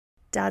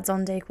Dads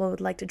on Dayquil would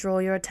like to draw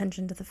your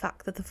attention to the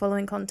fact that the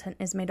following content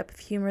is made up of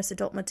humorous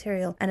adult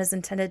material and is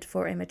intended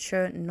for a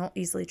mature, not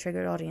easily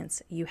triggered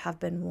audience. You have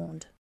been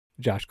warned.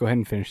 Josh, go ahead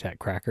and finish that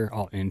cracker.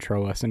 I'll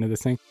intro us into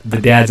this thing.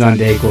 The Dads on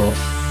Dayquil.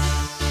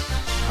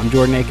 I'm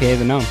Jordan, a.k.a.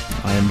 The Gnome.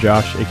 I am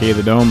Josh, a.k.a.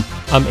 The Dome.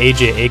 I'm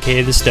AJ,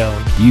 a.k.a. The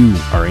Stone. You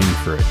are in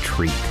for a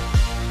treat.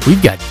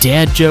 We've got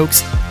dad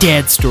jokes,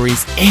 dad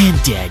stories,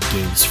 and dad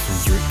games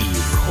for your ear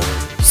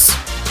holes.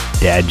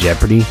 Dad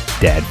Jeopardy,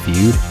 Dad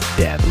Feud,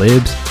 Dad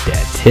Libs,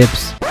 Dad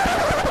Tips.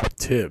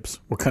 Tips?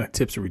 What kind of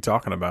tips are we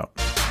talking about?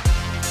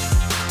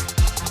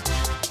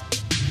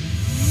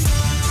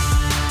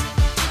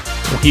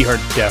 We are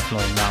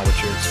definitely not what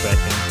you're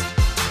expecting.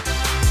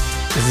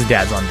 This is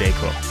Dads on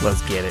Dayquil.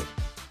 Let's get it.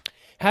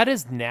 How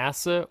does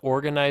NASA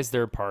organize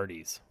their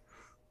parties?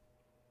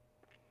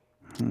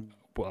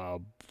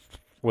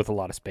 With a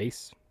lot of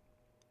space.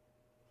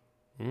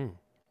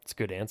 That's a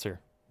good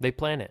answer. They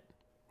plan it.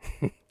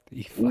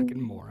 You fucking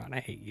moron.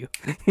 I hate you.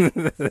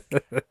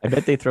 I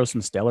bet they throw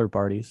some stellar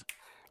parties.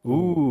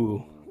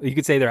 Ooh. You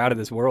could say they're out of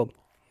this world.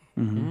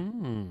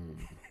 Hell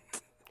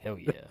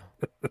yeah.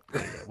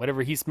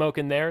 Whatever he's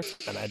smoking there,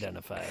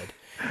 unidentified.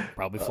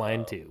 Probably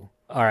flying too.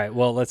 All right,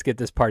 well, let's get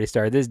this party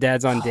started. This is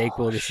Dad's on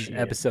Dayquil. This is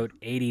episode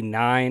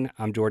 89.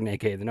 I'm Jordan,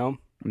 a.k.a. The Gnome.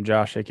 I'm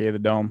Josh, a.k.a. The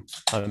Dome.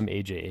 I'm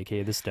AJ,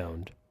 a.k.a. The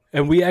Stoned.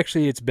 And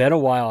it's been a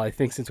while, I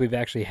think, since we've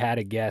actually had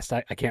a guest.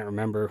 I can't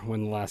remember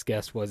when the last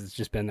guest was. It's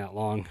just been that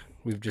long.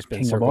 We've just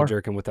been King circle Labar.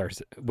 jerking with our...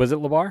 Was it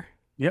Labar?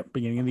 Yep,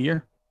 beginning of the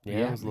year.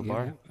 Yeah, it was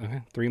LeBar. Yeah.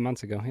 Okay. 3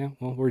 months ago. Yeah,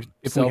 well, we're If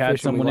we had selfish and we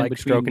someone in like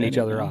between stroking then each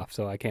and other now. off,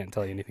 so I can't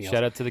tell you anything else.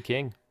 Shout out to the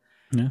king.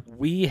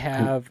 We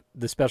have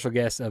the special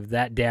guest of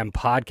That Damn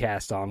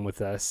Podcast on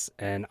with us,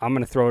 and I'm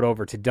going to throw it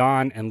over to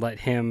Don and let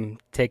him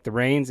take the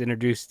reins,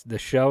 introduce the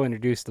show,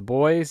 introduce the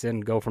boys,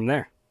 and go from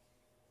there.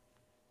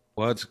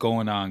 What's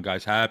going on,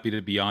 guys? Happy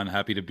to be on.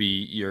 Happy to be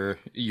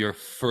your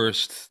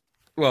first,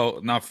 well,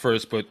 not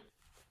first, but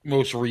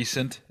most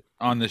recent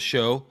on the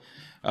show.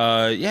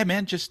 Yeah,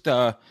 man, just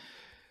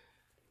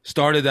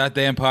started That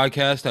Damn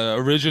Podcast.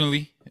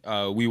 Originally,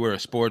 we were a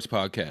sports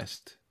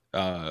podcast.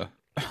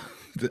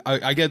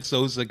 I get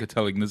so sick of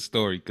telling this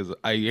story because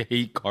I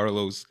hate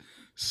Carlos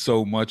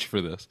so much for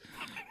this.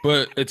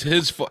 But it's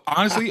his fault.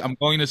 Honestly, I'm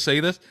going to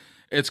say this.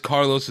 It's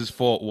Carlos's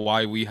fault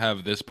why we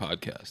have this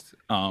podcast.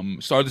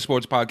 Started the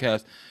sports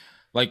podcast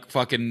like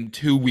fucking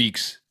 2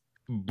 weeks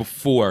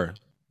before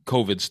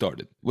COVID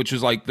started, which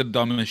was like the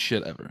dumbest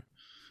shit ever.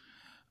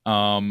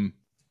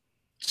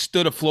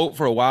 Stood afloat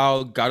for a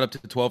while, got up to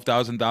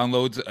 12,000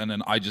 downloads, and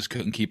then I just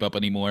couldn't keep up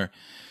anymore.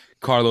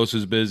 Carlos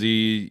was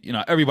busy,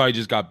 everybody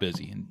just got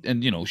busy,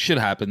 and shit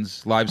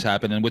happens, lives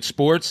happen, and with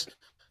sports,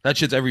 that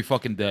shit's every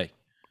fucking day.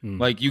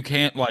 Like you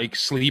can't like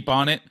sleep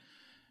on it.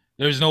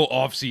 There's no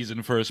off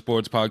season for a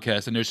sports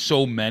podcast, and there's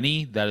so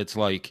many that it's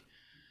like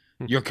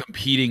you're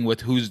competing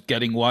with who's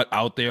getting what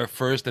out there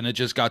first, and it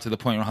just got to the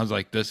point where I was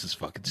like, this is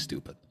fucking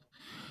stupid.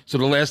 So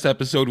the last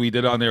episode we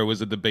did on there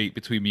was a debate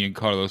between me and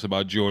Carlos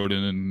about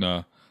Jordan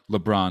and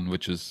LeBron,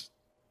 which is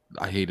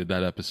I hated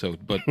that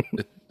episode, but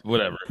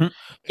whatever.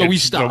 So we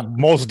stopped.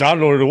 The most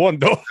downloaded one,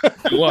 though.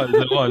 It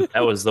was.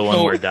 That was the one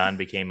So- where Don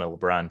became a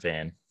LeBron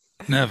fan.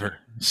 Never.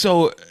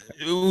 So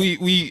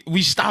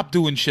we stopped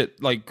doing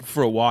shit like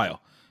for a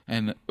while,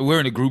 and we're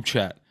in a group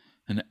chat,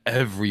 and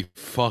every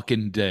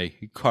fucking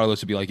day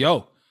Carlos would be like,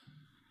 "Yo,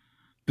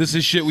 this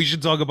is shit we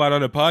should talk about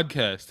on a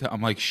podcast."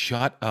 I'm like,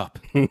 "Shut up!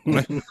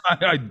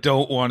 I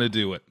don't want to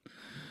do it."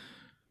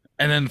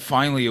 And then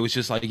finally, it was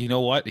just like, you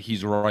know what?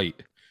 He's right.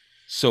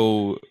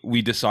 So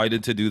we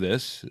decided to do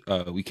this.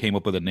 We came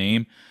up with a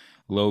name,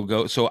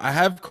 logo. So I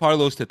have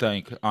Carlos to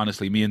thank.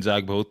 Honestly, me and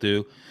Zach both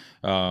do.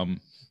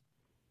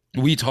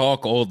 We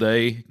talk all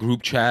day,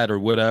 group chat or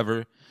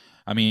whatever.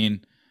 I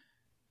mean,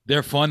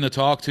 they're fun to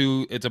talk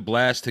to. It's a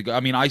blast to go. I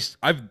mean,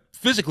 I've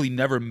physically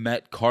never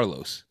met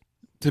Carlos,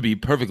 to be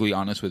perfectly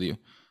honest with you.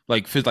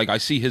 Like I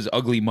see his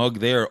ugly mug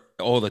there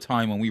all the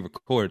time when we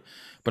record,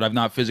 but I've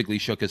not physically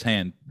shook his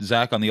hand.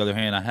 Zach, on the other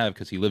hand, I have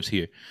because he lives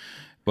here.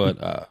 But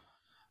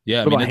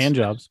yeah, What I mean, about hand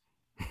jobs?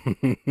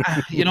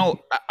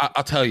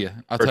 I'll tell you.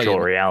 Virtual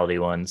reality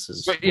ones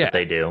is But yeah, what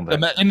they do.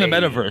 But in the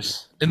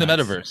metaverse. In the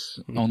metaverse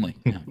only.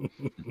 Yeah.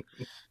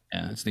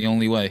 Yeah, it's the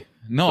only way. it's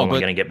No, only but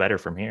going to get better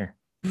from here.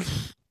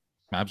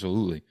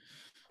 absolutely.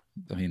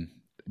 I mean,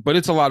 but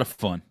it's a lot of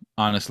fun,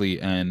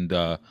 honestly, and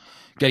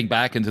getting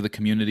back into the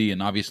community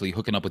and obviously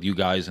hooking up with you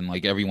guys and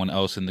like everyone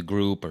else in the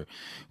group or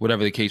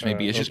whatever the case may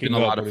be. It's just been a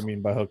lot What of do you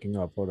mean by hooking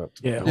up? Hold up.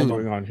 Yeah, What's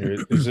going on here?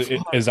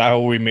 Is that how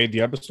we made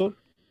the episode?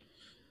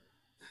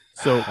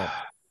 So,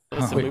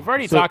 Listen, Wait, we've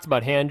already so- talked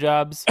about hand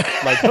jobs.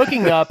 Like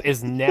hooking up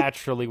is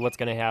naturally what's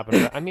going to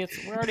happen. I mean,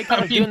 we're already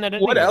kind of doing that.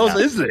 What anyway. else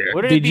is there?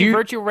 Would it Did be you-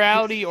 virtual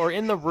reality or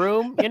in the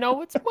room?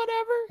 It's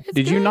whatever. It's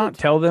did you good. not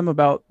tell them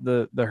about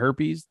the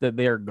herpes that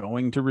they are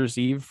going to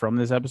receive from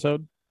this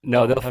episode?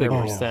 No, they'll figure it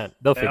out. 100%.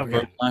 They'll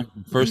figure it out.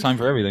 First time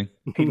for everything.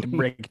 Hate to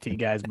break it to you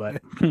guys,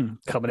 but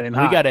coming in We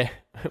hot. got an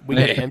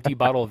empty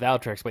bottle of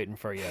Valtrex waiting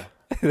for you.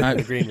 In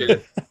the green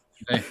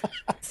room.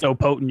 So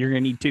potent, you're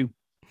gonna need two.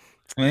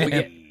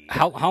 Man,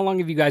 How long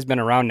have you guys been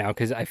around now?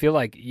 Because I feel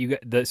like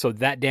so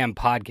that damn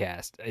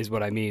podcast is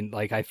what I mean.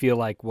 Like I feel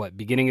like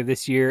beginning of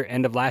this year,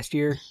 end of last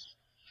year,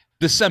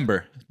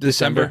 December.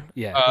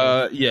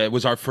 Yeah. Yeah, it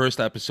was our first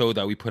episode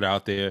that we put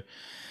out there.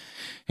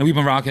 And we've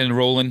been rocking and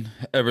rolling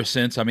ever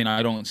since. I mean,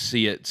 I don't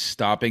see it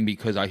stopping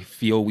because I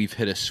feel we've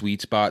hit a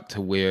sweet spot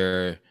to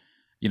where,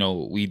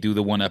 we do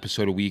the one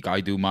episode a week.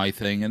 I do my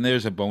thing, and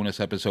there's a bonus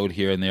episode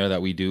here and there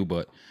that we do.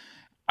 But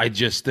I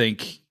just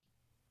think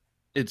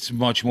it's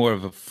much more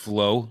of a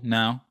flow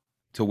now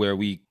to where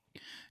we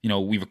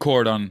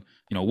record on,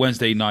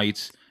 Wednesday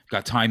nights,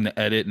 got time to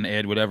edit and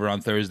add whatever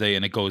on Thursday,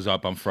 and it goes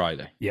up on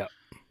Friday. Yeah.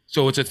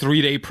 So it's a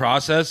 3-day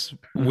process,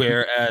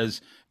 whereas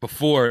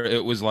before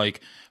it was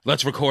like,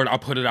 let's record, I'll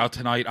put it out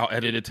tonight, I'll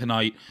edit it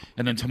tonight,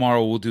 and then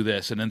tomorrow we'll do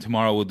this, and then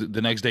tomorrow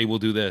the next day we'll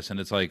do this, and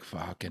it's like,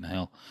 fucking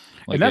hell.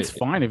 Like, and that's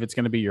fine if it's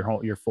going to be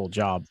your full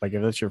job. Like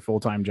if that's your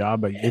full-time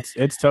job, but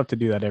it's tough to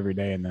do that every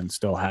day and then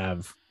still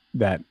have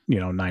that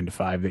 9 to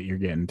 5 that you're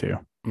getting to.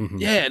 Mm-hmm.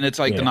 Yeah, and it's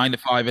like the 9 to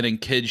 5 and then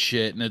kid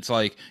shit, and it's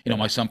like,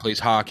 my son plays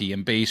hockey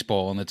and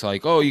baseball, and it's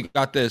like, oh, you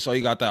got this, oh,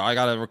 you got that, I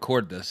gotta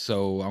record this,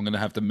 so I'm gonna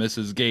have to miss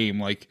his game.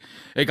 Like,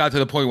 it got to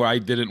the point where I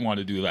didn't want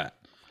to do that,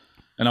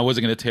 and I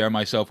wasn't gonna tear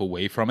myself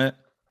away from it.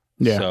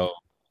 Yeah. So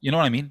you know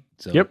what I mean?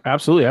 So, Yep,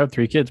 absolutely. I have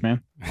 3 kids,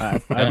 man.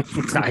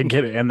 I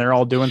get it, and they're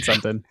all doing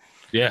something.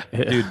 Yeah,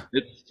 dude,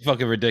 it's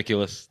fucking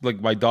ridiculous.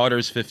 Like, my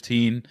daughter's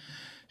 15.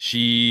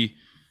 She's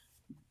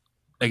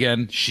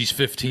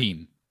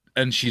 15,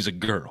 and she's a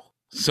girl.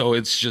 So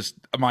it's just,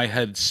 my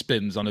head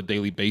spins on a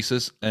daily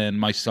basis. And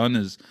my son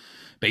is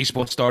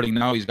baseball starting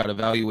now. He's got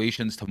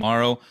evaluations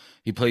tomorrow.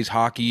 He plays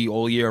hockey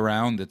all year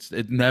round.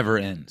 It never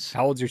ends.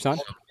 How old's your son?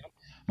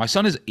 My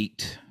son is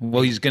 8.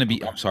 Well, he's going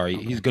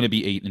to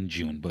be 8 in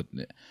June, but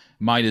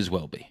might as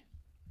well be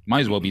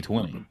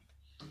 20.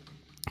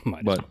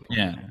 But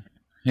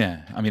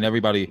yeah. I mean,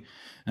 everybody,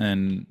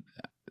 and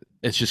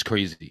it's just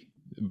crazy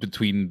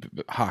between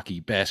hockey,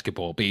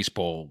 basketball,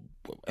 baseball,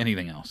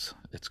 anything else.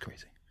 It's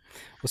crazy.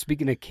 Well,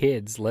 speaking of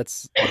kids,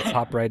 let's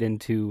hop right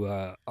into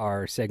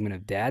our segment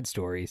of dad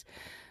stories.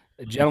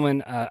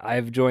 Gentlemen,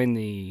 I've joined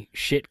the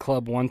shit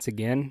club once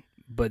again,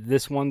 but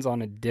this one's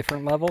on a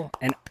different level.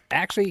 And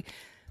actually,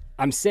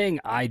 I'm saying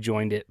I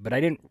joined it, but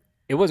it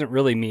wasn't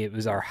really me. It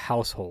was our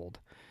household.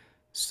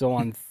 So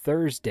on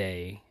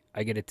Thursday,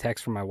 I get a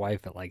text from my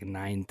wife at like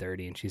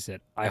 9:30, and she said,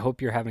 I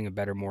hope you're having a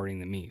better morning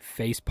than me.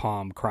 Face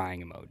palm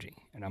crying emoji.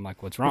 And I'm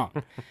like, what's wrong?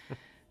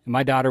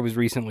 My daughter was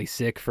recently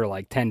sick for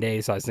like 10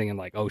 days. So I was thinking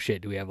like, oh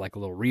shit, do we have like a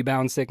little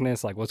rebound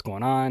sickness? Like what's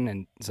going on?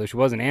 And so she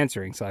wasn't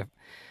answering. So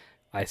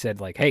I said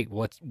like, hey,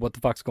 what the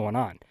fuck's going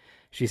on?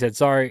 She said,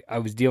 sorry, I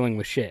was dealing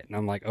with shit. And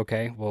I'm like,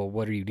 okay, well,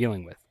 what are you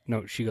dealing with?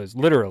 No, she goes,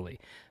 literally,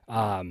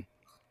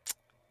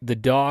 the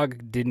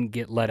dog didn't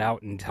get let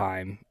out in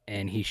time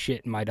and he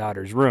shit in my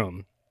daughter's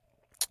room,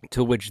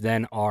 to which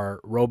then our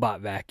robot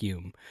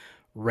vacuum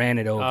ran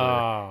it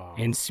over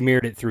and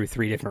smeared it through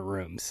 3 different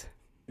rooms.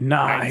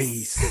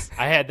 Nice.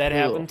 I had that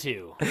happen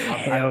too.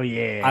 Hell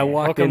yeah. I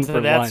walked Welcome in to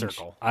for that lunch.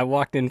 circle. I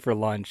walked in for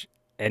lunch,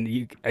 and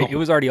it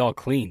was already all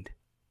cleaned,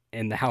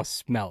 and the house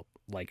smelled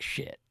like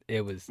shit.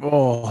 It was.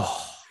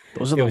 Oh,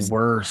 those are the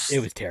worst. It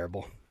was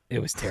terrible. It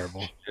was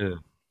terrible. Yeah.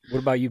 What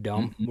about you,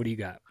 Dom? What do you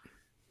got?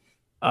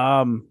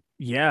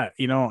 Yeah,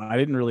 I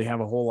didn't really have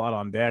a whole lot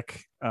on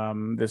deck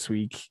this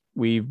week.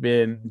 We've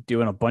been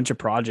doing a bunch of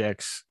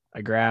projects.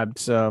 I grabbed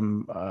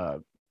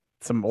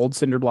some old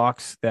cinder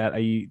blocks that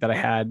I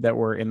had that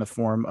were in the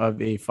form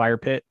of a fire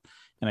pit,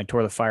 and I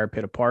tore the fire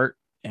pit apart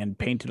and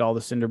painted all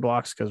the cinder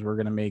blocks because we're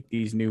going to make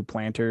these new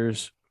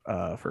planters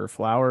for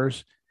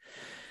flowers.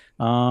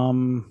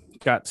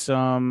 Got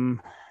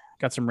some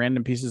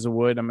random pieces of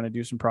wood I'm going to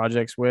do some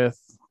projects with.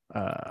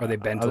 Are they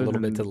bent a little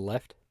bit to the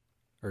left,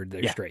 or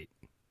they're straight?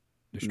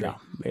 They're straight.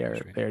 No,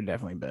 they're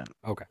definitely bent.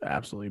 Okay,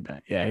 absolutely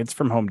bent. Yeah, it's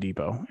from Home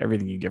Depot.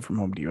 Everything you get from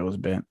Home Depot is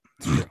bent.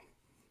 it's true.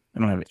 I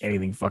don't have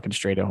anything fucking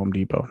straight at Home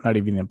Depot, not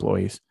even the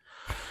employees.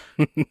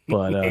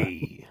 But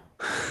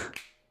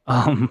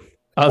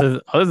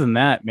other than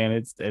that,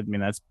 man,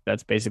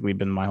 that's basically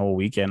been my whole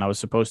weekend. I was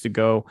supposed to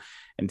go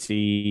and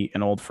see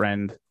an old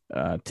friend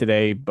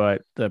today,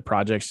 but the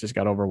projects just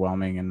got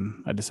overwhelming,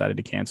 and I decided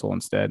to cancel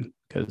instead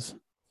because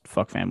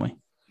fuck family.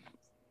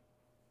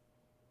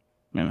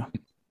 They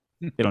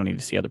don't need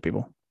to see other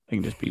people. They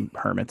can just be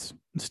hermits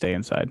and stay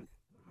inside.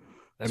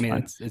 It's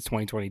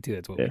 2022.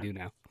 That's what we do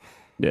now.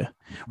 Yeah,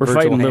 we're Virtual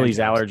fighting hand Lily's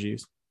jobs.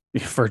 allergies.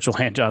 Virtual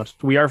hand jobs.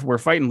 We're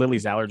fighting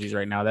Lily's allergies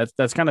right now.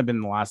 That's kind of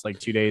been the last like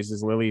 2 days.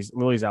 Is Lily's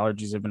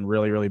allergies have been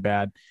really, really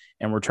bad,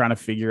 and we're trying to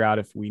figure out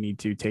if we need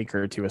to take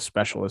her to a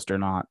specialist or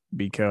not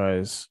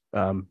because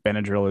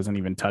Benadryl isn't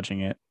even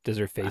touching it. Does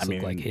her face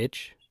look like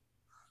Hitch?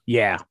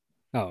 Yeah.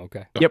 Oh,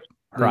 okay. Yep.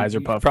 Her eyes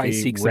are puffy, probably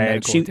seeks some red.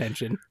 medical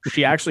attention.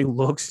 She actually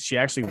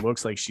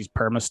looks like she's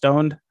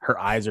perma-stoned. Her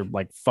eyes are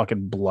like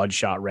fucking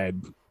bloodshot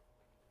red.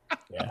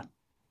 Yeah,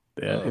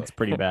 it's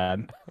pretty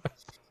bad.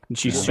 And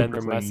she's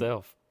super clingy.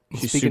 myself.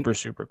 She's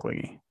super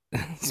clingy.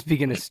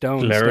 Speaking of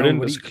Stone, Claritin,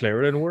 does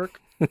Claritin work?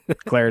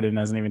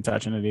 Claritin isn't even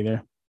touching it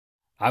either.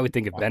 I would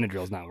think if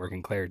Benadryl's not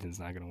working, Claritin's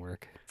not going to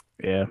work.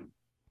 Yeah.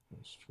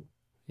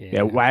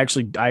 Yeah, well,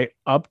 I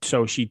upped,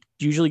 so she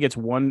usually gets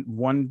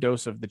one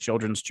dose of the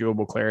children's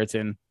chewable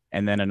Claritin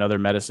and then another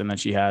medicine that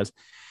she has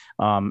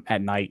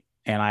at night.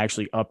 And I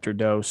actually upped her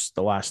dose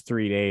the last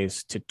 3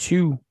 days to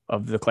 2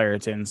 of the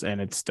Claritins, and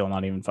it's still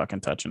not even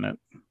fucking touching it.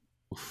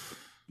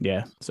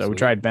 Yeah. So we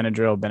tried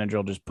Benadryl.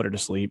 Benadryl just put her to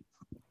sleep.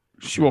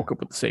 She woke up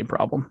with the same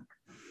problem.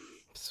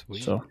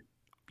 Sweet. So,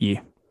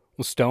 yeah.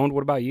 Well, Stoned,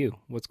 what about you?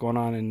 What's going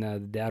on in the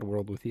dad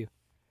world with you?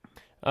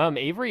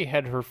 Avery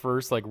had her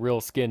first like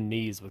real skin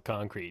knees with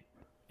concrete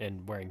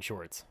and wearing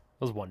shorts.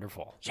 It was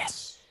wonderful.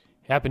 Yes.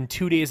 Happened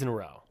 2 days in a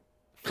row.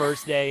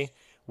 First day,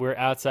 we're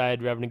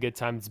outside, we're having a good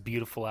time. It's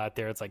beautiful out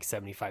there. It's like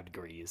 75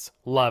 degrees.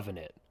 Loving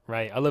it,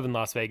 right? I live in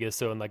Las Vegas,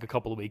 so in like a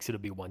couple of weeks,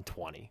 it'll be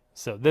 120.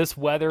 So this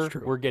weather,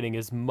 we're getting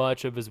as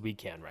much of as we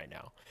can right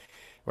now.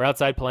 We're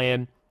outside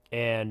playing,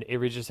 and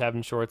Avery's just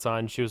having shorts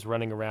on. She was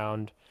running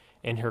around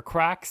in her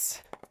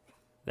Crocs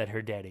that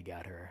her daddy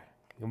got her.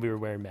 And we were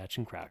wearing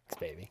matching Crocs,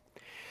 baby.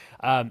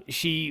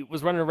 She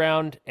was running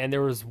around, and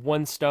there was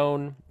one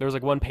stone. There was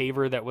like one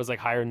paver that was like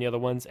higher than the other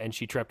ones, and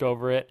she tripped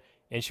over it,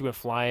 and she went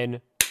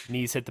flying.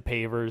 Knees hit the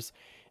pavers,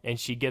 and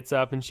she gets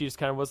up, and she just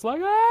kind of was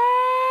like,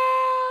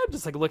 ah!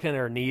 Just like looking at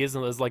her knees,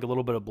 and it was like a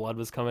little bit of blood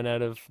was coming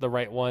out of the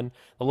right one.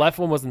 The left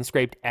one wasn't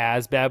scraped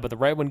as bad, but the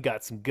right one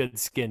got some good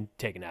skin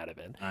taken out of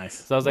it.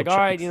 Nice. So I was like, all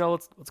right,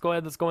 let's go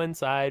ahead, let's go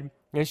inside.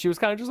 And she was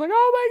kind of just like,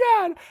 oh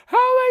my God,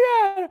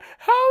 oh my God,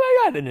 oh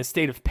my God, in a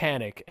state of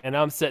panic. And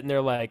I'm sitting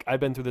there like,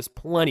 I've been through this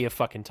plenty of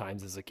fucking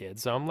times as a kid.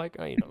 So I'm like,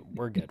 oh,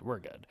 we're good, we're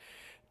good.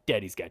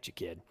 Daddy's got you,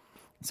 kid.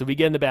 So we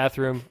get in the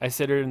bathroom. I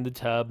sit her in the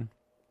tub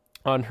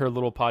on her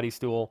little potty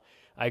stool.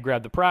 I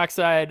grabbed the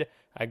peroxide.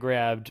 I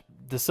grabbed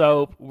the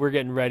soap. We're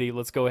getting ready.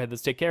 Let's go ahead.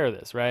 Let's take care of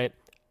this, right?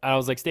 I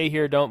was like, stay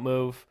here. Don't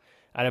move.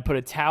 And I put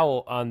a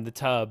towel on the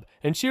tub,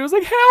 and she was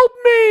like, help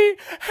me,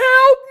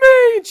 help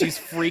me. And she's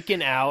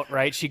freaking out,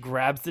 right? She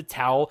grabs the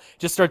towel,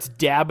 just starts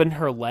dabbing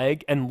her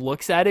leg, and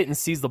looks at it and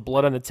sees the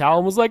blood on the towel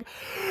and was like,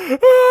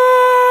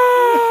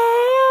 ah!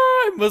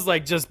 And was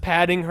like just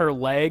patting her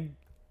leg.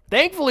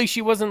 Thankfully,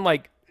 she wasn't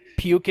like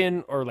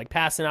puking or like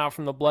passing out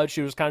from the blood.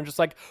 She was kind of just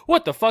like,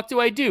 what the fuck do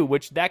I do?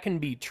 Which that can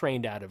be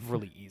trained out of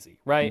really easy,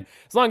 right?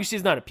 As long as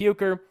she's not a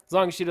puker, as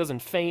long as she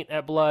doesn't faint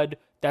at blood,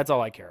 that's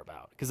all I care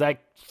about. Because I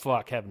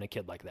fuck having a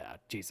kid like that.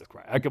 Jesus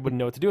Christ. I wouldn't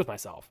know what to do with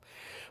myself.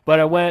 But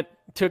I went,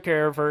 took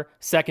care of her.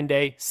 Second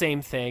day,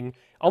 same thing.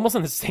 Almost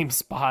on the same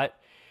spot.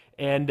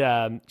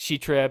 And she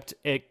tripped.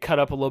 It cut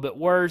up a little bit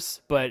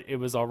worse, but it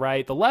was all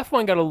right. The left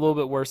one got a little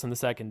bit worse on the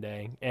second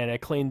day, and I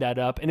cleaned that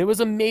up. And it was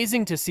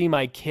amazing to see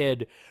my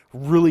kid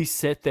really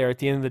sit there at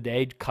the end of the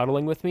day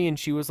cuddling with me. And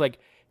she was like,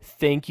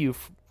 thank you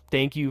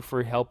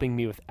for helping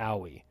me with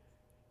Owie.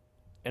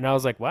 And I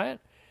was like, what?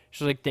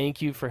 She was like,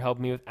 thank you for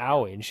helping me with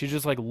Owie. And she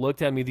just like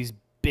looked at me, these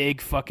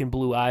big fucking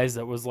blue eyes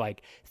that was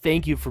like,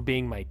 thank you for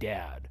being my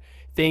dad.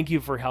 Thank you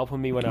for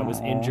helping me when I was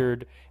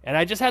injured. And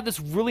I just had this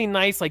really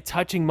nice, like,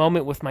 touching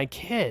moment with my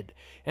kid.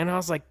 And I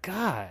was like,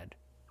 God,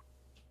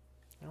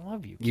 I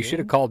love you, kid. You should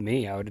have called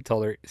me. I would have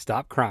told her,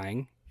 stop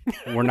crying.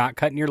 We're not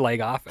cutting your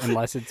leg off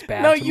unless it's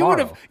bad No,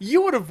 tomorrow.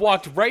 you would have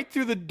walked right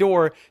through the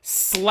door,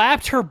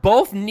 slapped her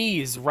both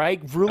knees,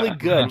 right? Really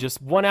good. Just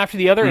one after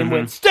the other, and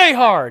went, stay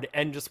hard,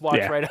 and just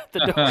walked right out the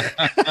door.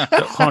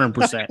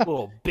 100%.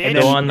 Little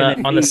bitch. So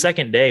on the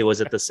second day,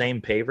 was it the same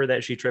paver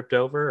that she tripped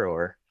over,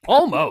 or?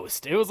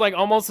 Almost. It was like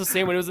almost the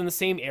same when it was in the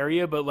same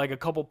area, but like a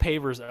couple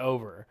pavers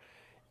over.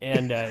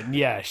 And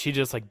yeah, she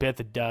just like bit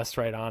the dust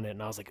right on it,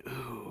 and I was like,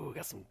 "Ooh,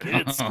 got some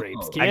good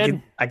scrapes,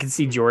 kid." I could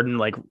see Jordan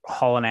like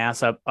hauling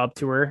ass up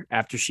to her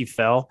after she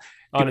fell,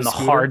 On doing a the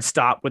scooter? hard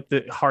stop with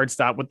the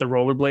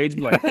rollerblades,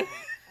 be like,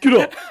 get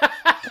up.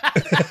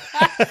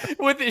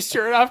 With his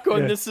shirt off,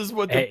 going, "This is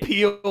what the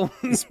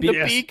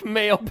Yes. peak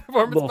male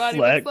performance Little body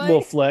flex, looks like."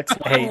 little flex.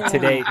 Hey,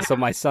 today, so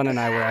my son and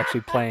I were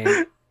actually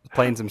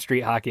playing some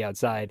street hockey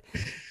outside,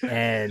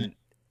 and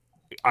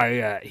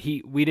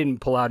we didn't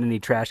pull out any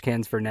trash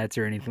cans for nets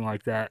or anything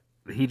like that.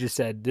 He just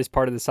said, this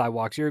part of the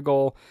sidewalk's your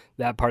goal,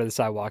 that part of the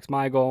sidewalk's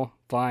my goal.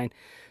 Fine.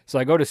 So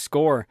I go to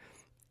score,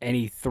 and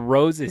he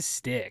throws his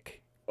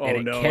stick,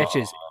 and it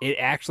catches. It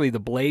actually, the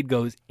blade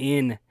goes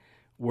in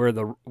where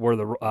the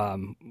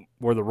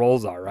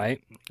rolls are,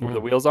 right? Where the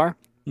wheels are.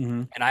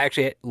 Mm-hmm. And I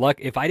actually,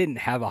 if I didn't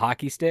have a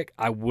hockey stick,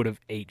 I would have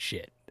ate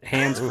shit.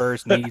 Hands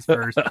first, knees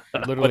first.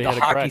 Literally But had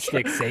the a hockey crush.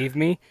 stick saved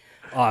me.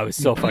 Oh, I was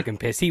so fucking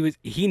pissed.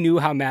 He knew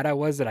how mad I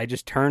was that I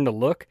just turned to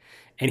look,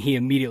 and he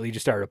immediately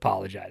just started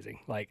apologizing.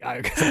 Like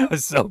I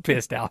was so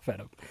pissed off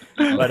at him.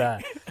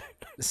 But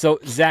so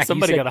Zach,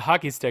 Somebody you got a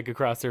hockey stick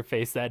across their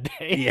face that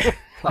day.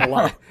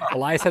 yeah.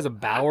 Elias has a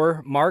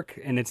Bauer mark,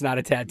 and it's not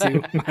a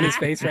tattoo on his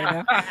face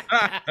right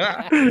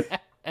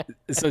now.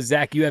 So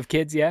Zach, you have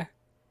kids, yeah?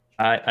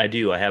 I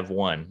do. I have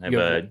one. I have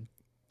a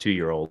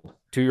 2-year-old.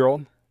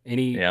 2-year-old.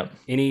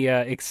 Any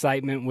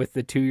excitement with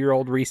the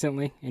 2-year-old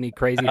recently? Any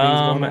crazy things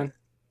going on?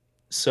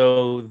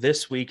 So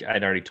this week,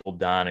 I'd already told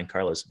Don and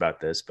Carlos about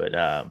this,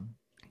 but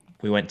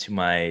we went to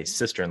my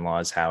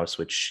sister-in-law's house,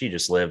 which she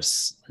just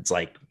lives. It's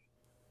like,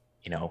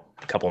 a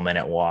couple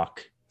minute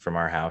walk from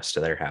our house to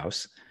their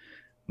house.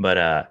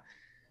 But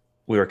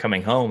we were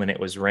coming home and it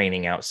was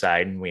raining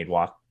outside, and we had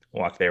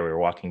walked there. We were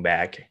walking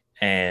back,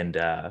 and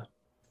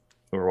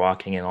we were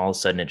walking, and all of a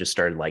sudden it just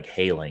started like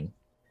hailing.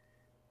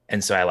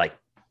 And so I like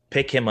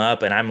pick him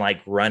up, and I'm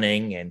like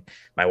running, and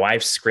my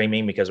wife's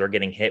screaming because we're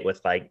getting hit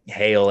with like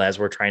hail as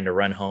we're trying to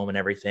run home and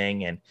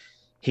everything. And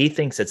he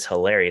thinks it's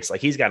hilarious. Like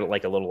he's got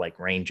like a little like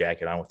rain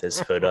jacket on with his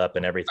hood up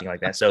and everything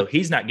like that. So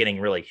he's not getting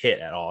really hit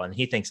at all. And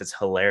he thinks it's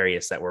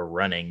hilarious that we're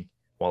running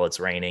while it's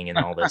raining and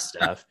all this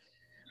stuff.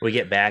 We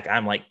get back,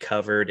 I'm like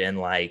covered in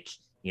like,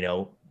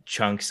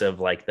 chunks of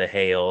like the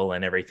hail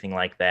and everything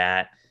like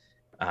that.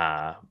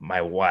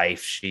 My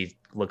wife, she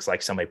looks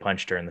like somebody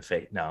punched her in the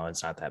face. No,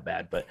 it's not that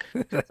bad, but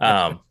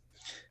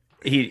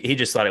he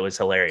just thought it was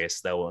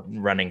hilarious though,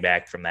 running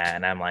back from that.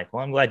 And I'm like,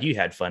 well, I'm glad you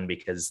had fun,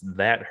 because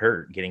that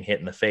hurt, getting hit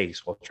in the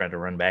face while trying to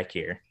run back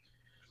here.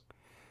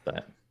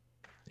 But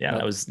yeah,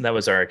 that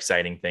was our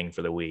exciting thing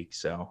for the week.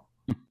 So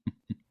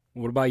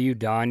What about you,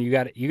 Don? You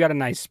got a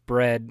nice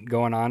spread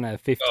going on, a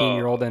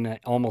 15-year-old and an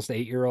almost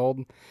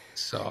 8-year-old.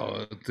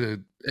 So,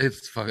 dude,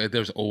 it's fucking.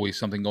 There's always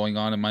something going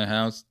on in my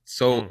house.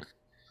 So,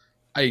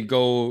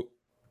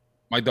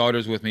 my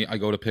daughter's with me. I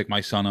go to pick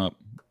my son up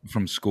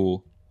from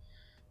school,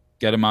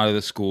 get him out of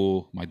the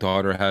school. My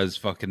daughter has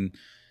fucking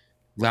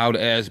loud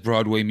ass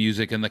Broadway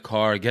music in the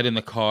car. Get in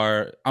the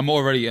car. I'm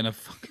already in a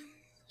fucking,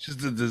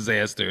 just a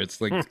disaster.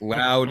 It's like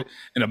loud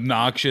and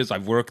obnoxious.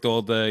 I've worked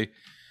all day.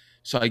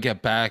 So I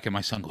get back and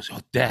my son goes,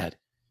 "Oh, Dad,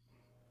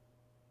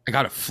 I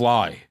got a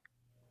fly."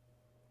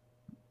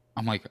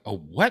 I'm like, "Oh,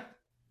 what?"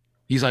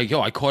 He's like,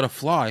 "Yo, I caught a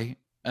fly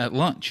at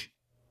lunch."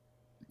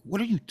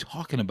 "What are you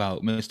talking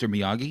about, Mr.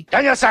 Miyagi?"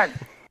 Daniel-san!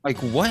 Like,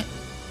 what?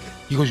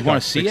 He goes, "You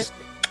want to see it?"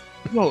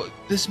 Yo,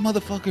 this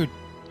motherfucker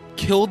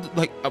killed,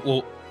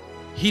 well,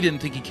 he didn't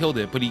think he killed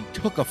it, but he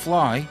took a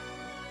fly,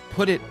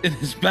 put it in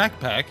his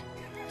backpack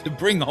to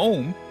bring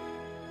home,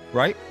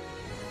 right?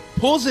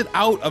 Pulls it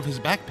out of his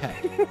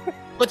backpack,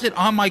 puts it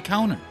on my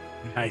counter.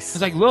 Nice.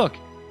 He's like, "Look."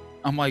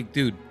 I'm like,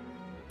 "Dude,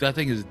 that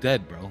thing is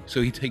dead, bro."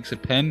 So he takes a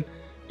pen,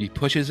 he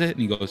pushes it, and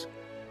he goes,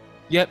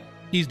 "Yep,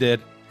 he's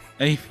dead."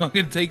 And he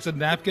fucking takes a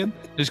napkin,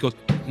 just goes,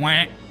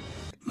 "Whack."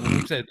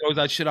 Throws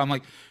that shit. I'm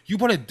like, "You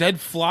brought a dead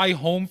fly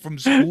home from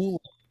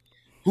school?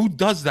 Who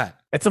does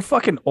that?" It's a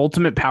fucking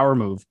ultimate power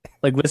move.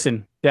 Like,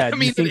 listen, Dad, I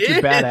mean, you think it you're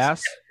is.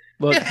 badass?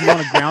 Look, you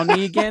want to ground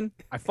me again?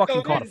 I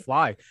fucking caught a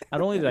fly.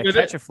 Not only did I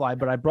catch a fly,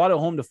 but I brought it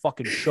home to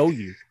fucking show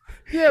you.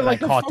 Yeah, that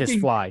like I caught this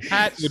fly.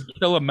 Cat would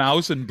kill a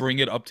mouse and bring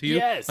it up to you.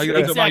 Yes, Like,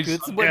 that's what my exactly.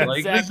 It's son what did. Like,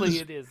 exactly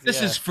it is. This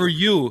yeah. is for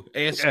you,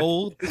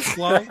 asshole. This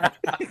fly.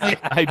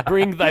 I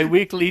bring thy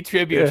weekly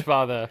tribute,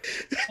 Father.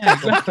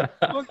 I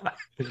was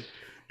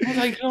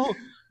like, "Oh."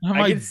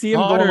 I can see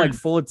him going like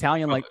full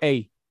Italian, like,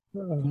 "Hey,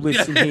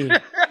 listen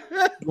here.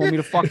 You want me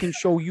to fucking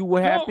show you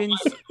what happens?"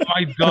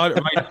 My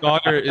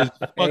daughter is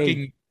fucking.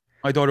 Hey.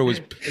 My daughter was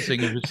pissing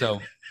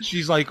herself.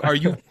 She's like, "Are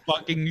you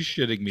fucking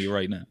shitting me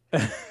right now?"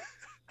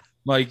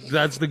 Like,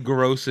 that's the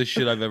grossest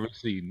shit I've ever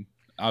seen.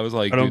 I was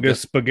like, I don't "Dude, get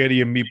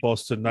spaghetti and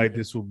meatballs tonight.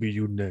 This will be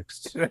you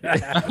next."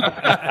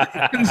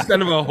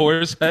 instead of a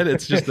horse head,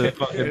 it's just a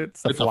fucking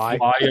It's a fly.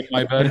 in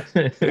my bed.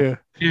 Yeah.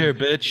 Here,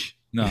 bitch.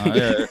 No,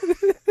 yeah.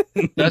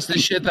 That's the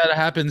shit that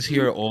happens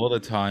here all the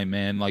time,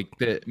 man. Like,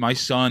 my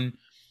son,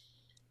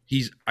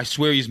 I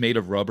swear he's made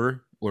of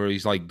rubber, or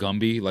he's like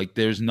Gumby. Like,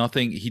 there's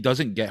nothing, he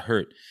doesn't get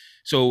hurt.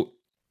 So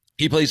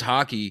he plays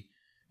hockey.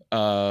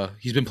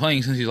 He's been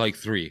playing since he's like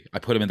 3. I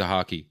put him into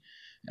hockey,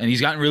 and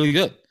he's gotten really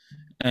good.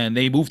 And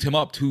they moved him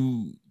up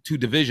to 2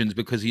 divisions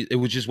because it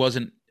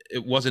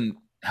wasn't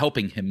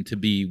helping him to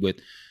be with.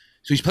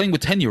 So he's playing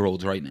with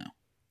 10-year-olds right now.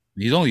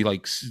 He's only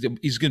like,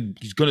 he's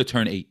gonna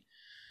turn 8.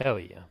 Hell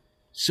yeah.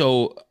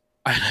 So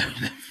I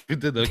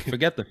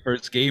forget the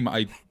first game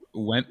I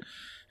went,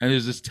 and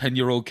there's this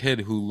 10-year-old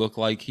kid who looked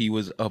like he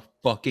was a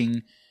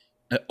fucking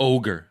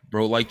ogre,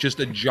 bro. Like, just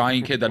a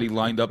giant kid that he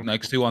lined up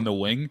next to on the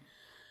wing.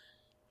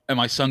 And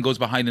my son goes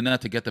behind the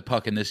net to get the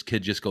puck, and this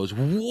kid just goes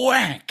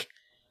whack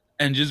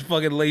and just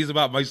fucking lays him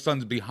out. My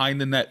son's behind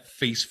the net,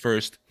 face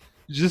first,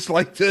 just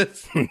like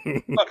this,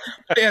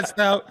 passed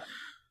out.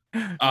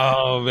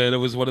 Oh man, it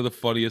was one of the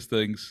funniest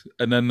things.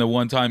 And then the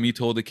one time he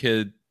told the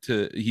kid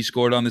he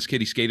scored on this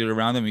kid. He skated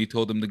around him, and he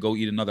told him to go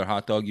eat another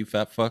hot dog. "You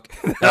fat fuck."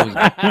 That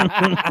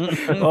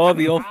was, Oh,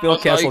 the old Phil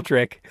Kessel like,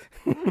 trick.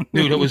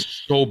 dude, it was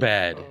so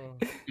bad.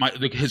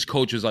 His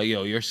coach was like,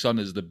 "Yo, your son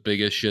is the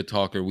biggest shit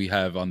talker we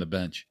have on the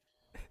bench."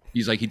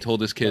 He's like, he told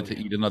this kid to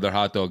eat another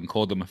hot dog and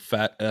called him a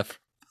fat F.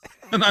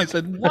 And I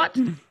said, "What?"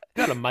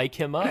 Gotta mic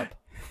him up.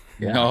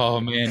 Yeah. Oh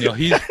man, yo,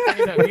 We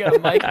gotta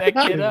mic that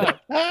kid up.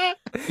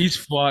 he's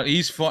fun.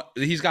 He's fun.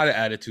 He's got an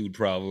attitude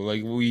problem.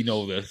 Like, we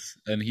know this,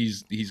 and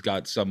he's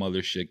got some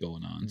other shit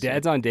going on. So.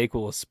 Dad's on Dake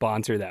will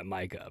sponsor that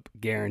mic up,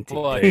 guaranteed.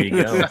 Boy, There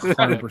you go.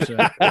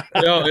 100%.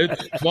 Yo,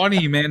 it's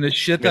funny, man. The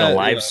shit I'm gonna that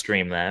live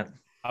stream that.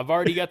 I've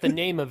already got the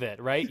name of it,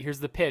 right? Here's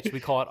the pitch.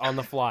 We call it On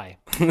the Fly.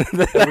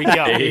 There we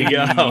go. There you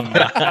go.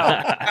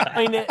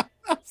 Sign it.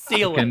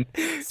 Seal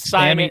it.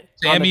 Sign it.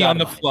 Sammy on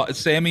the dotted fly.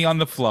 Sammy on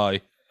the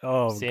fly.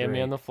 Oh, line. Sammy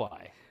great. on the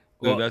fly.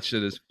 Dude, that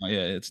shit is.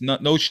 Yeah, it's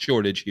no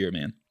shortage here,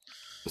 man.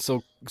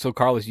 So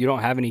Carlos, you don't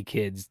have any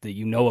kids that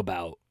you know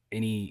about?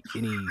 Any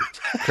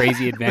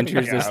crazy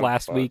adventures this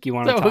last week you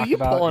want to So talk who you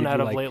about? pulling Did out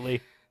you, of like,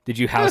 lately? Did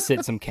you house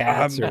sit some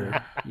cats or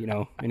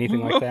anything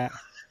like that?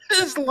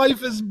 His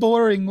life is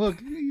boring. Look,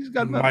 he's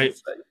got nothing to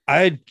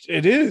say.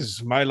 It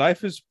is. My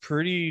life is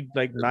pretty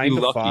like 9 to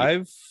lucky.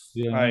 5.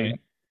 Yeah, I right.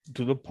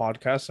 do the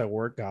podcast, I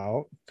work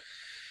out.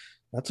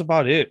 That's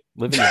about it.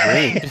 Living the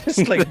dream.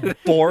 It's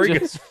like boring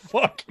as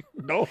fuck.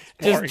 No, it's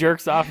Just boring.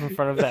 jerks off in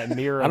front of that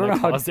mirror I in don't the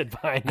know how- closet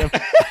behind him.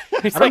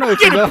 He's I don't like, know if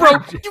get you it, know bro.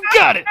 how- You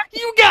got it.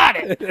 You got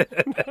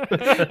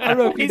it. I don't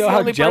know if you He's know the how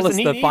only jealous person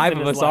he the needs 5 in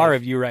of his us are life.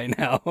 of you right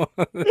now. Oh,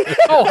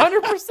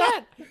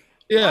 100%.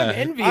 Yeah. I'm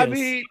envious. I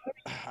mean,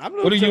 I'm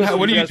not What are you- jealous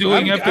what are you guys, but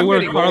doing after work,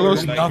 getting Carlos?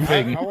 older. Like,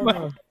 Nothing. I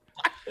wanna-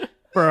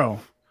 Bro,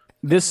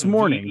 this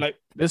morning, like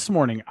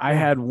I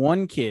had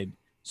one kid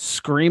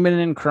screaming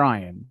and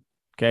crying.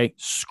 Okay,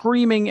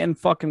 screaming and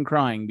fucking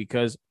crying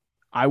because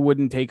I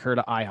wouldn't take her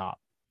to IHOP.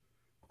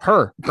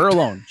 Her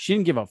alone. She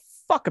didn't give a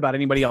fuck about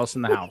anybody else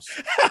in the house.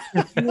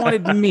 She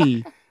wanted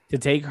me to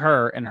take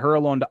her and her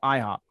alone to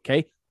IHOP.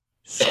 Okay,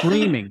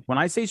 screaming. When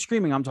I say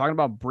screaming, I'm talking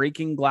about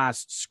breaking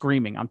glass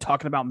screaming. I'm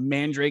talking about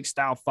Mandrake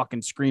style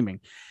fucking screaming.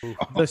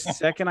 The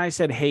second I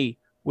said, "Hey,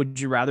 would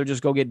you rather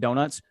just go get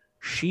donuts?"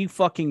 She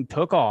fucking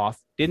took off,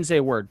 didn't say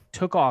a word,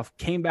 took off,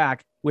 came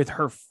back with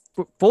her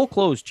full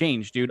clothes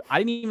changed, dude. I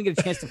didn't even get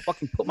a chance to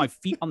fucking put my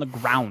feet on the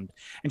ground.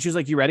 And she was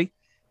like, "You ready?"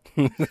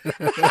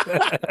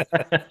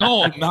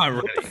 No, I'm not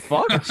ready.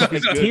 Fuck.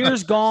 She's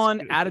tears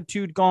gone,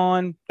 attitude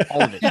gone,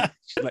 all of it.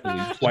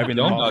 wiping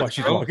them off while Donuts,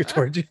 she's bro. walking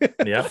towards you.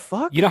 Yeah.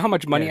 Fuck. You know how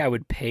much money Yeah. I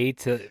would pay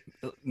to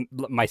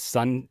my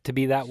son to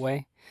be that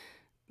way?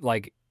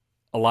 Like,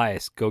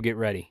 Elias, go get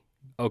ready.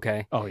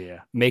 Okay. Oh yeah.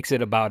 Makes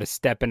it about a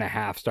step and a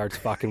half, starts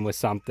fucking with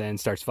something,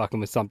 starts fucking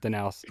with something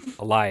else.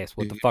 Elias,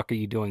 what the fuck are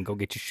you doing? Go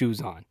get your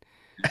shoes on.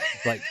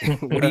 Like,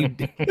 what are you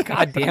doing?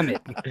 God damn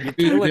it. You're Dude,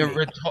 killing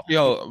they're me.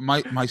 yo,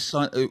 my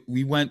son.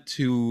 We went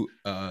to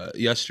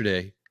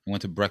yesterday. I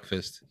went to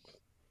breakfast.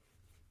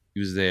 He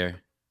was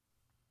there.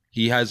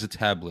 He has a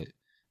tablet.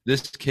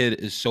 This kid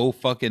is so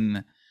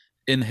fucking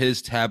in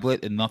his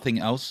tablet and nothing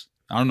else.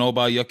 I don't know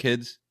about your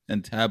kids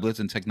and tablets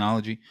and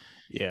technology.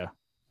 Yeah.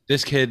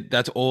 This kid,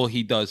 that's all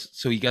he does.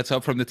 So he gets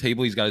up from the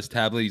table. He's got his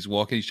tablet. He's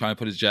walking. He's trying to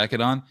put his jacket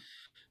on.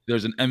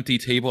 There's an empty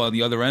table on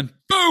the other end.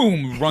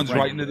 Boom! Runs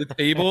right into the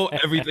table.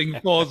 Everything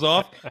falls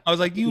off. I was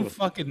like, "You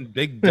fucking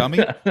big dummy!"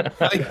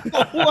 Like,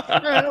 what the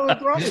hell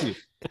is wrong with you?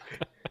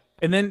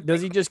 And then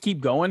does he just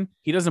keep going?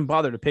 He doesn't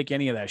bother to pick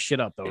any of that shit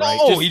up though, right?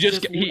 No, Just- he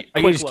just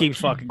like, he just keeps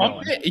fucking going.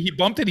 bumped it. He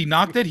bumped it. He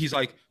knocked it. He's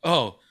like,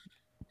 "Oh,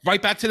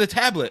 right back to the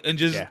tablet," and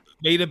just Yeah.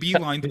 made a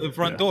beeline to the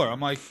front door. I'm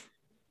like,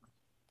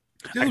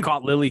 I dude,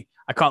 caught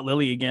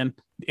Lily again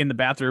in the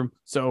bathroom.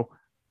 So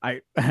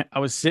I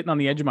was sitting on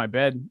the edge of my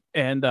bed,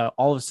 and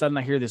all of a sudden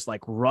I hear this like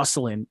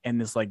rustling and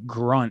this like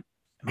grunt.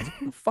 And I was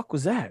like, what the fuck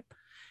was that?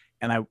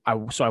 And I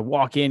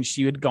walk in.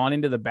 She had gone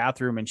into the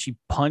bathroom and she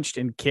punched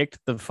and kicked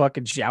the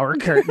fucking shower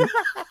curtain.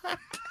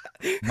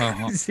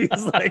 She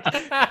was like,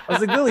 I was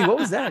like, Lily, what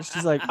was that?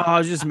 She's like, oh, I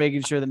was just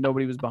making sure that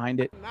nobody was behind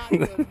it.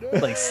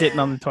 Like sitting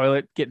on the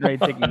toilet, getting ready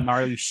to take a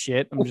gnarly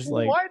shit. I'm just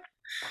like, what?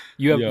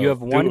 You Yo,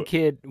 have one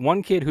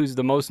dude. kid who's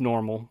the most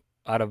normal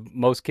out of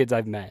most kids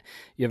I've met.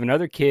 You have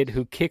another kid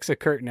who kicks a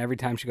curtain every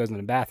time she goes in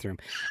the bathroom.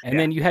 And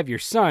then you have your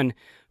son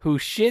who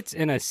shits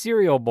in a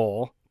cereal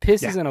bowl,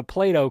 pisses in a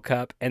Play-Doh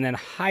cup, and then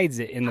hides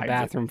it in the Hides it.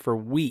 bathroom for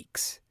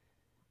weeks.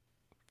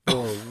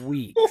 For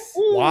weeks.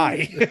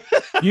 Why?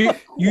 you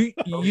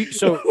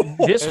so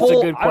this That's a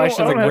whole good I don't-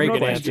 question. I don't That's a have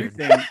great no answer.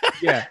 thing.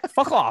 Yeah,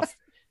 fuck off.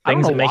 I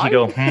don't Things that know make why.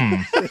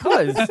 you go,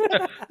 Because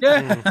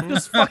Yeah.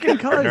 just fucking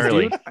cuz,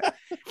 Gnarly. dude.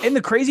 And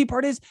the crazy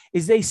part is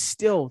they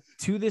still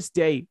to this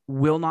day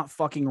will not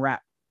fucking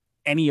rat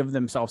any of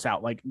themselves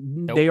out. Like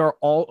they are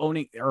all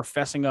owning or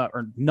fessing up,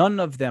 or none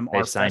of them They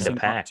are signed a fessing up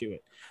pact. to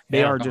it. They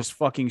Yeah. are just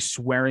fucking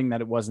swearing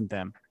that it wasn't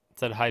them.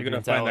 It's that hype You're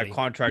gonna find mentality. that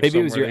contract Maybe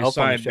it was somewhere. your elf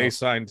on the They shelf.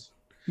 signed.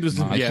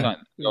 My Yeah. son,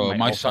 My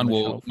my elf son on the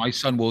will. shelf. My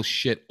son will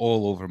shit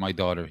all over my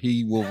daughter.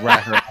 He will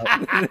rat her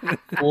out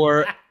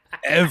for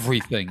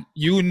everything.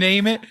 You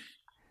name it,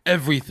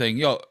 everything.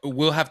 Yo,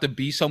 we'll have to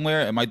be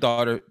somewhere, and my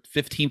daughter,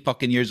 15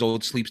 fucking years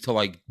old, sleeps till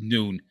like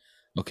noon.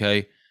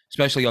 Okay,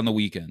 especially on the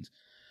weekends.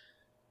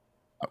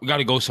 We got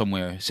to go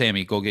somewhere.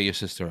 Sammy, go get your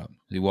sister up.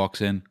 He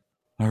walks in.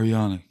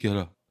 Ariana, get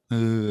up. All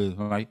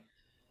right.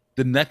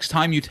 The next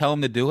time you tell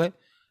him to do it,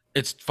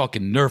 it's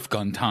fucking Nerf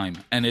gun time,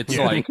 and it's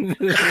like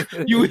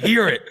you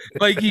hear it.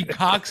 Like he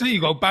cocks it,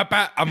 you go bat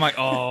bat. I'm like,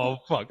 oh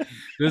fuck,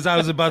 this I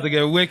was about to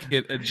get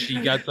wicked, and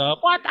she gets up.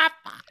 What the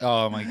fuck?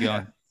 Oh my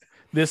god.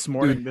 This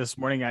morning,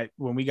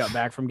 when we got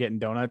back from getting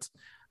donuts,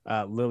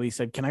 Lily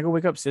said, "Can I go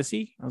wake up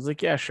Sissy?" I was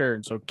like, "Yeah, sure."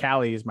 And so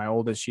Callie is my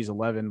oldest; she's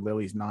 11.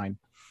 Lily's 9,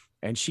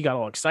 and she got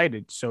all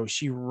excited. So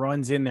she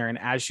runs in there, and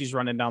as she's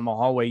running down the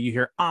hallway, you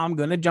hear, "I'm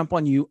gonna jump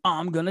on you!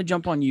 I'm gonna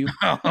jump on you!"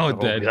 Oh,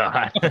 dead.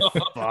 God.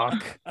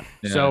 Fuck.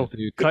 Yeah, So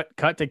dude.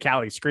 cut to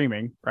Callie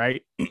screaming.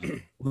 Right,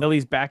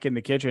 Lily's back in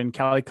the kitchen.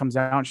 Callie comes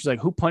out, and she's like,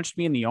 "Who punched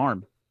me in the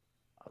arm?"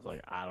 I was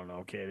like, "I don't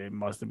know, kid. It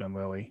must have been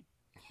Lily."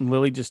 And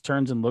Lily just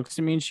turns and looks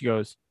at me, and she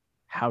goes,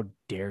 How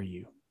dare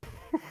you?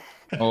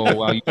 Oh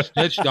wow, you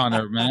snitched on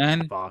her,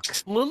 man. Fuck.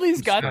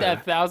 Lily's got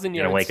that 1,000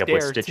 You're gonna yard wake up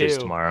with stare stitches too.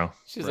 tomorrow.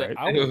 She's Right. like,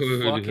 I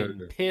will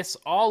fucking piss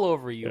all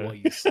over you while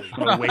you sleep.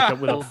 I'm gonna wake up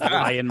with a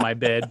fly in my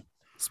bed.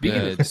 Speaking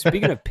Good.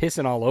 of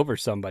pissing all over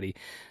somebody,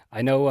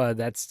 I know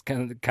that's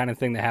kind of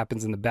thing that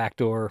happens in the back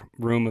door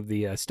room of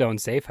the Stone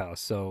Safe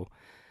House. So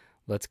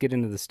let's get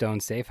into the Stone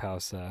Safe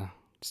House.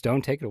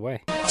 Stone, take it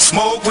away.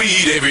 Smoke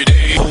weed every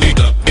day.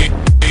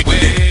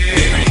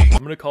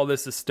 I'm gonna call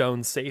this the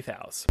Stone Safe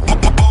House.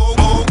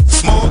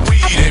 Smoke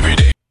weed every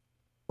day.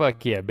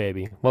 Fuck yeah,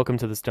 baby. Welcome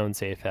to the Stone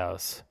Safe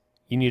House.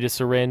 You need a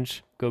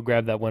syringe? Go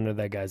grab that one under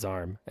that guy's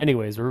arm.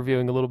 Anyways, we're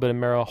reviewing a little bit of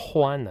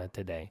marijuana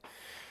today.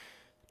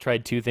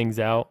 Tried 2 things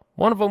out.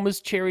 One of them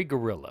was Cherry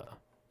Gorilla.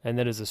 And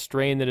that is a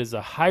strain that is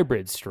a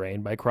hybrid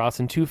strain by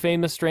crossing 2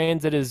 famous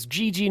strains. That is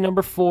GG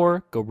number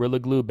 4, Gorilla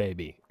Glue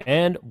Baby,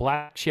 and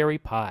Black Cherry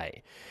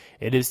Pie.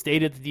 It is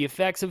stated that the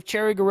effects of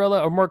Cherry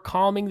Gorilla are more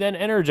calming than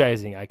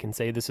energizing. I can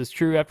say this is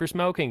true after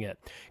smoking it.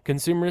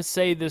 Consumers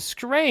say the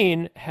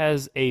strain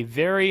has a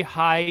very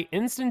high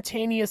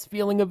instantaneous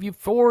feeling of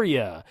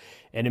euphoria,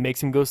 and it makes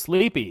them go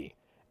sleepy.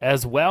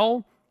 As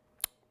well,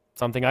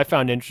 something I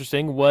found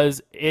interesting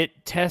was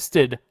it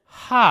tested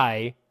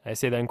high, I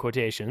say that in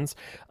quotations,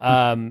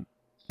 for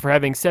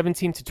having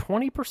 17 to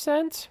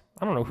 20%.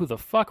 I don't know who the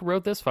fuck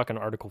wrote this fucking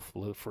article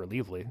for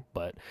Leafly,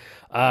 but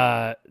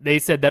they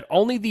said that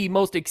only the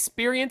most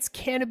experienced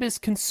cannabis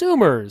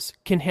consumers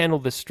can handle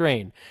this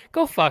strain.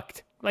 Go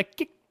fucked.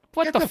 Like,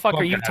 what Get the the fuck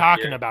fuck are you outta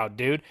talking here. about,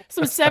 dude?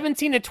 Some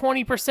 17 to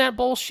 20%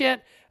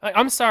 bullshit?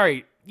 I'm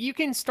sorry. You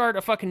can start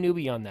a fucking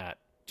newbie on that.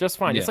 Just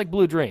fine. It's Yeah. like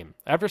Blue Dream.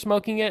 After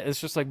smoking it, it's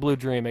just like Blue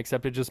Dream,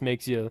 except it just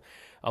makes you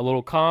a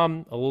little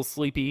calm, a little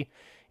sleepy.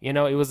 You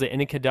know, it was an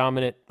indica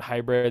dominant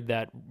hybrid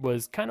that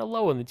was kind of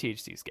low on the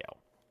THC scale.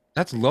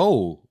 That's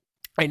low.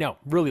 I know,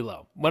 really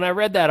low. When I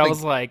read that, I Like-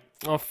 was like,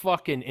 "A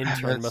fucking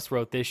intern That's- must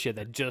wrote this shit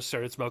that just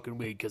started smoking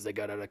weed because they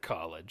got out of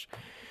college."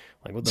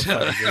 Like, what the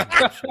fuck is this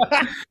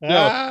bullshit?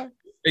 No,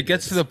 it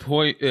gets to the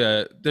point.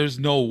 There's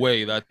no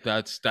way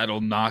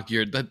that'll knock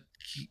your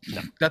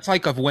That's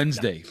like a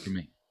Wednesday for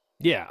me.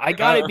 Yeah, I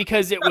got it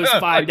because it was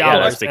 $5, Yeah,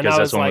 that's and because I that's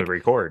was when like, we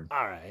record.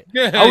 "All right."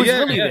 Yeah, I was yeah,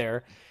 really yeah.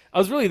 there. I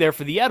was really there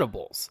for the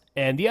edibles,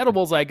 and the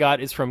edibles I got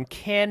is from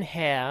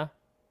Canha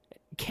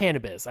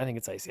Cannabis. I think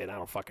it's how you say it. I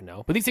don't fucking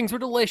know, but these things were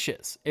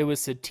delicious. It was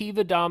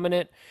sativa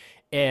dominant,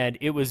 and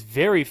it was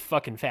very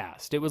fucking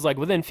fast. It was like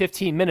within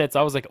 15 minutes,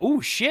 I was like,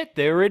 "Oh shit,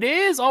 there it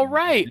is! All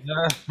right."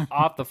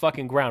 Off the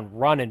fucking ground,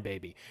 running,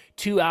 baby.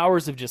 2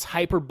 hours of just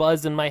hyper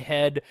buzz in my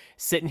head,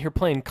 sitting here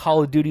playing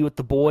Call of Duty with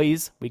the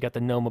boys. We got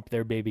the gnome up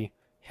there, baby.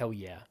 Hell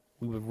yeah.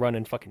 We were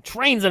running fucking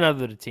trains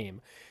another the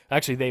team.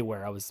 Actually, they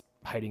were. I was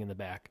hiding in the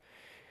back,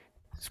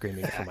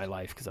 screaming for my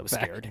life because I was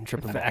scared and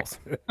tripping balls.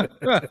 Nah,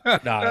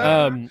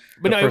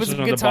 But no, it was a person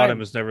on good the bottom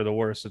time. is never the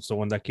worst. It's the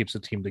one that keeps the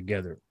team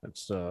together.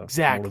 That's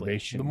Exactly.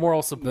 motivation. The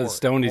moral support. The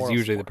Stone is moral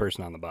usually the support.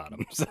 person on the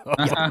bottom. So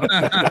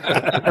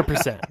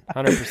 100%.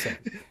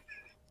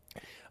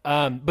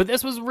 100%. But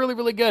this was really,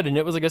 really good. And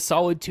it was like a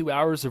solid 2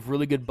 hours of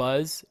really good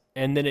buzz.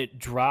 And then it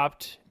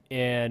dropped.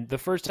 And the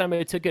first time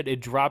I took it, it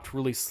dropped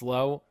really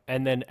slow.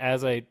 And then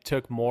as I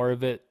took more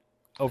of it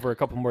over a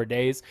couple more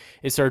days,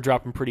 it started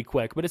dropping pretty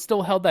quick. But it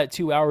still held that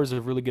 2 hours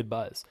of really good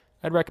buzz.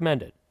 I'd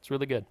recommend it. It's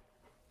really good.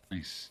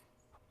 Nice.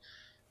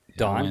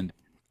 Don? man.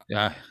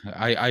 Yeah,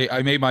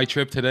 I made my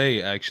trip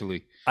today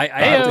actually. I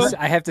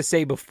have to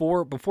say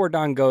before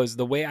Don goes,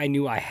 the way I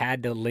knew I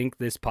had to link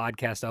this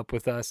podcast up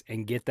with us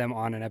and get them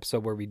on an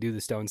episode where we do the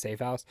Stone Safe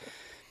House,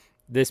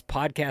 this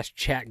podcast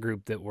chat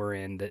group that we're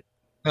in that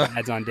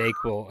Ads on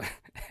Dayquil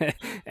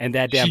and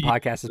that damn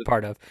podcast is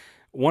part of.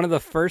 One of the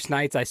first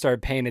nights I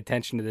started paying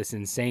attention to this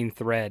insane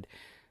thread,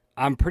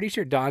 I'm pretty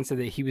sure Don said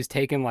that he was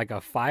taking like a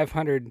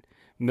 500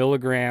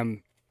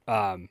 milligram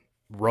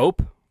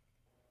rope.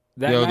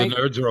 That Yo, night? the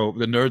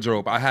nerds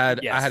rope. I had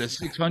a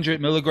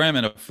 600 milligram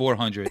and a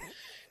 400,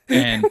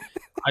 and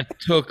I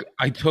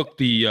took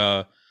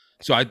the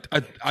so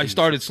I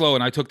started slow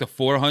and I took the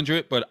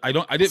 400, but I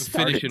didn't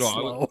finish it all.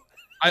 Slow.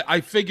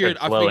 I figured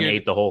Like Flo and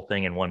ate the whole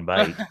thing in one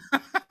bite.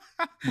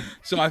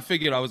 So I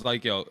figured I was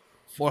like, yo,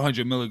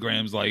 400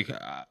 milligrams, like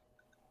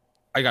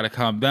I gotta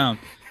calm down.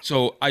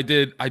 So I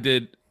did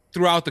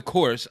throughout the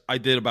course. I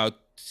did about,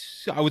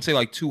 I would say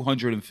like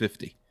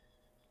 250.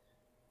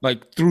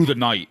 Like through the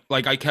night,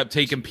 like I kept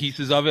taking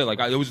pieces of it. Like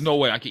there was no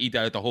way I could eat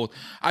that at the whole.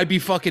 I'd be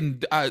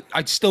fucking.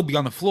 I'd still be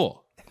on the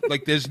floor.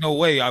 Like there's no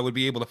way I would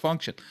be able to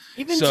function.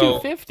 Even So-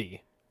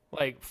 250.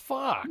 Like,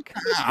 fuck.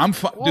 I'm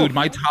dude.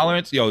 My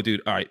tolerance, yo,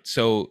 dude. All right,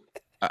 so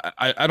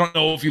I don't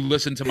know if you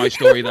listened to my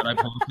story that I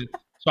posted.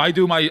 So I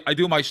do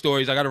my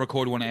stories. I got to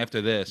record one after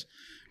this,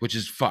 which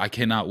is I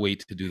cannot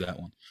wait to do that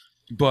one.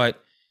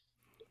 But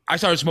I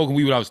started smoking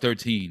weed when I was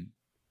 13.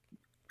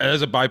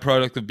 As a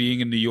byproduct of being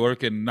in New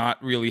York and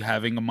not really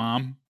having a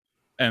mom,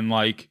 and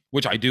like,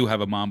 which I do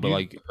have a mom, but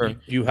like her.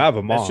 You have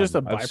a mom. It's just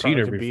a I've seen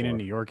her byproduct of being in before.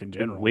 New York in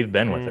general. We've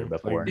been with her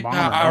before. Like, mom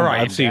Yeah, or all no,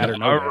 right, I've seen dad her. or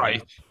no all dad.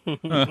 right.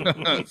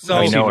 So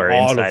we I've know seen her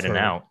all of inside and her.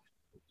 out.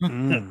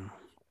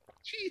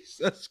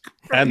 Jesus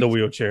Christ. And the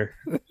wheelchair.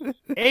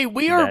 Hey,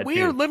 we are That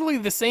we are too. literally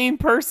the same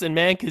person,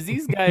 man. Because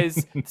these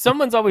guys,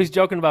 someone's always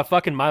joking about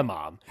fucking my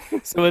mom.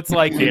 So it's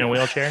like, Be in a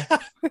wheelchair.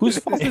 Whose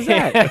fault is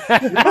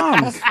that? Your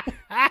mom's.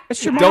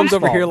 It's your mom's Dome's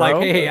over fault, here like,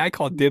 bro. hey, I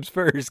called dibs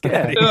first. Get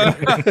outta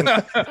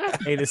here.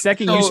 Hey, the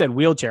second you So- said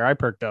wheelchair, I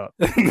perked up.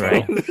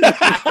 Right.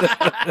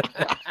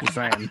 Just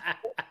saying.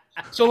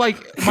 So like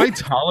my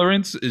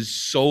tolerance is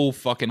so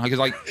fucking high because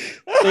like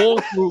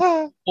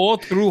all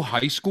through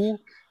high school,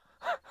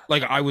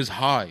 like I was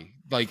high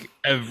like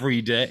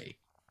every day.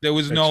 There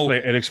was no.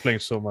 It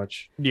explains so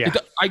much. Yeah.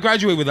 I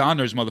graduated with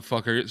honors,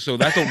 motherfucker. So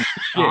that don't.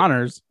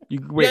 Honors. You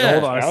wait, Yeah,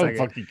 hold on I a don't second.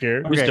 fucking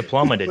care. Whose Okay,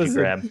 diploma did listen. you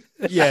grab?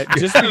 Yeah,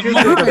 just because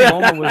the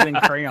diploma was in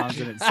crayons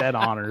and it said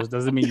honors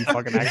doesn't mean you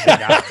fucking actually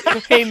got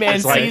it. hey man,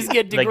 It's like C's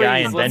get the degrees. guy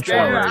in Let's go.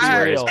 Benchwarmers Let's be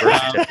for his real.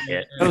 birth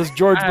certificate. That was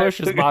George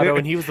Bush's motto,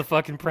 and he was the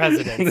fucking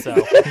president. So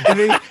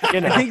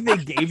I think they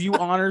gave you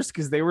honors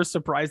because they were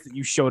surprised that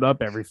you showed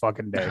up every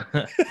fucking day.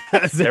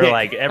 They were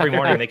like, every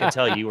morning they could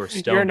tell you were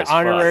stoned. you're an as fuck.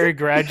 honorary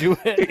graduate.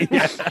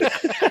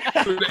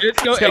 It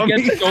Tell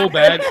me- gets so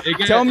bad. It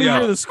gets, Tell me yo,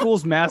 you're the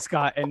school's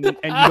mascot and you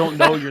don't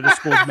know you're the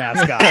school's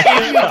mascot.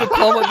 Gave you a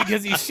diploma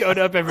because he showed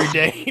up every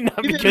day,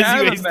 not He didn't because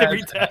have you a aced every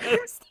mascot.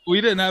 test. we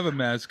didn't have a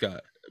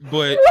mascot,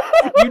 but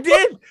You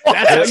did.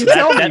 That's how you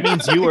tell me. That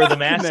means you were the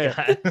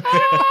mascot.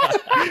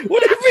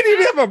 What if we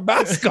didn't have a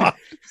mascot?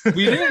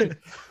 we did.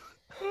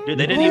 Dude,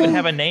 they didn't even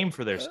have a name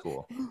for their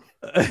school.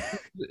 Why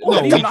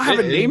No, do you we not have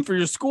a didn't. name for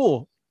your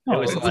school? It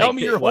was Tell like,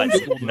 me your what,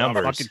 homeschooled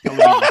numbers. Fucking tell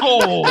me.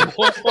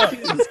 Oh,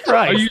 Jesus are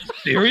Christ. you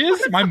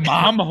serious? My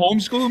mom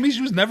homeschooled me.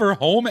 She was never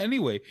home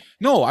anyway.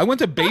 No, I went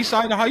to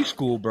Bayside High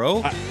School,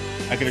 bro.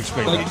 I can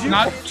explain Like that.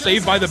 not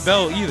Saved by the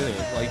Bell either.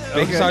 Like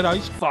Bayside High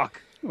School.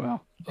 Fuck.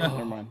 Well,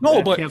 never mind. No,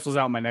 That but- cancels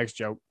out my next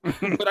joke.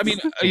 But I mean,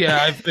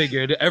 yeah, I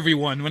figured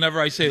everyone. Whenever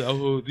I say,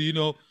 "Oh, do you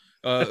know,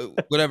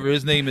 whatever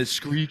his name is,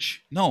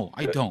 Screech?" No,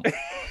 I don't.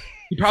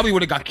 He probably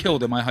would have got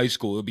killed in my high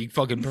school. To be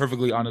fucking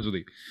perfectly honest with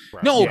you.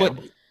 No, but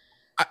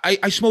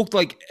I smoked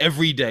like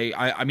every day.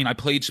 I mean, I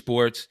played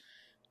sports.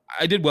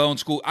 I did well in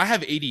school. I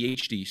have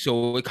ADHD,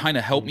 so it kind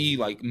of helped me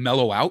like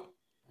mellow out.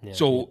 Yeah.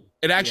 So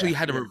it actually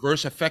had a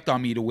reverse effect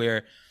on me to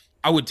where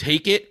I would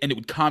take it and it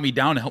would calm me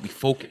down and help me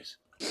focus.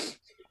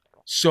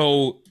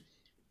 So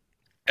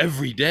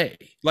every day,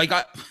 like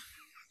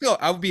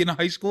I would be in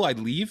high school, I'd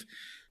leave,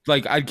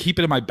 like I'd keep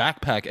it in my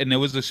backpack, and there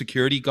was a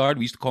security guard.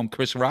 We used to call him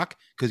Chris Rock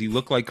because he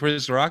looked like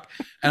Chris Rock,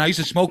 and I used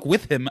to smoke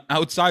with him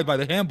outside by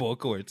the handball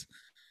courts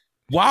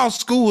while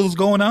school was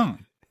going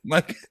on.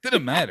 Like it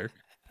didn't matter.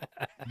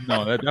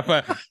 No, that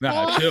definitely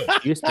chill.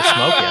 You used to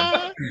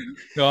smoke him.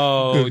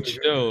 Oh,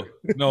 chill.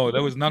 No,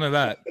 there was none of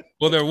that.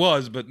 Well, there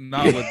was, but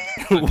not with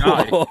the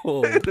guy.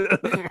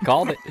 Whoa.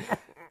 Called it.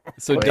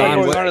 So, Wait, Don,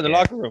 wait, what, wait. in the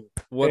locker room.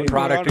 what Hey,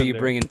 product we're are you on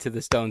in bringing to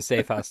the Stone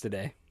Safe House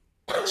today?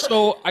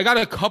 So I got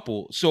a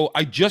couple. So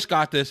I just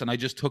got this, and I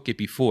just took it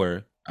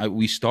before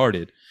we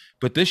started.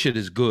 But this shit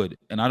is good,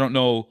 and I don't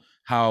know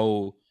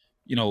how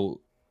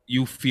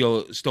you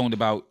feel stoned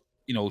about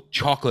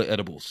chocolate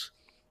edibles,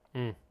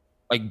 Mm.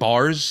 like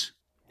bars.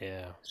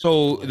 Yeah.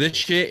 So this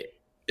shit,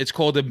 it's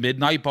called a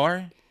Midnight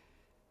Bar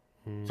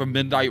from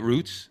Midnight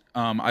Roots.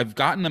 I've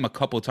gotten them a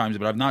couple of times,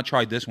 but I've not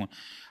tried this one.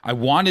 I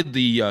wanted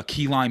the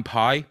key lime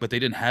pie, but they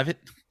didn't have it.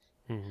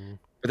 Mhm.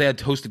 But they had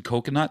toasted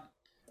coconut.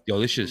 Yo,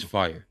 this shit is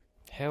fire,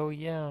 Hell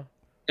yeah.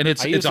 and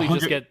it's I it's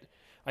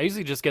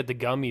usually just get the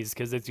gummies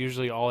because it's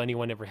usually all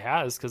anyone ever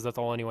has because that's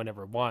all anyone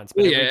ever wants.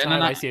 But Yeah, every and time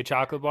then I see a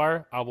chocolate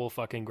bar, I will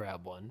fucking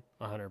grab one,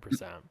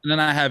 100%. And then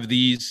I have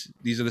these.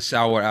 These are the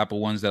sour apple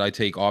ones that I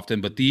take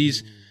often, but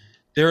these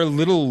they're a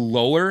little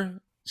lower.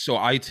 So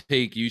I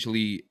take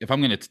usually if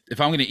I'm gonna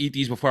eat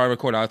these before I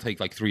record, I'll take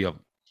like 3 of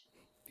them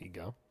There you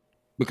go.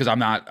 because I'm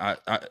not.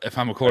 If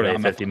I'm Are recording, they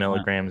I'm not 50 fucking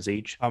milligrams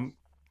each?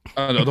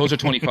 No, those are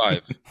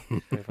 25.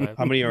 25.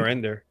 How many are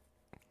in there?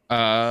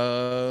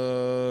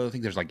 I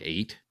think there's like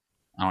 8.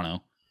 I don't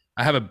know.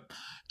 I have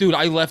dude.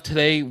 I left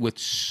today with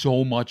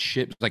so much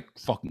shit. It was like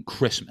fucking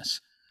Christmas.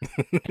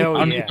 Hell I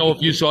don't yeah. even know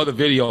if you saw the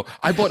video.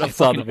 I bought a I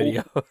saw the fucking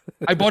video.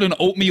 I bought an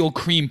oatmeal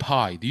cream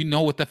pie. Do you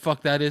know what the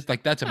fuck that is?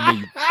 Like that's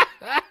amazing.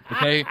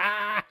 Okay,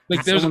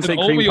 like there's an someone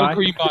say cream oatmeal pie?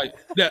 cream pie.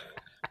 Yeah,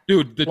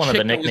 dude. The One of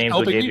chick the that was nicknames we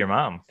helping gave me- your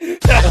mom.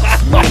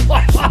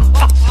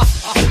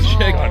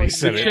 chick, God, he the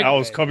said it. chick- I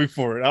was coming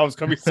for it. I was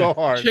coming so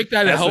hard. chick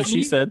that That's what helped she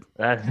me. said. Chick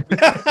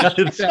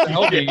that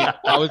helped me.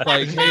 I was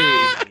like,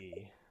 hey,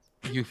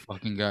 you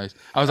fucking guys.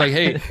 I was like,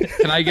 hey,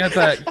 can I get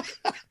that?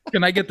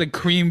 Can I get the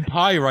cream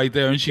pie right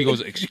there? And she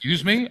goes,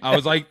 excuse me. I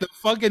was like, the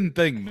fucking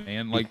thing,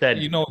 man. You Like, said,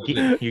 you know,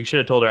 you should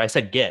have told her. I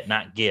said get,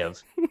 not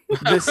give.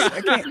 The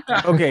second,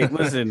 okay,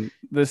 listen.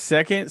 The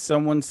second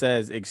someone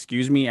says,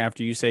 "Excuse me,"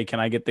 after you say,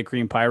 "Can I get the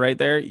cream pie right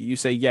there?" You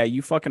say, "Yeah,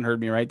 you fucking heard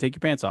me, right? Take your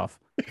pants off."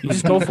 You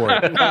just go for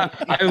it.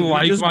 I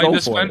like just my go for it.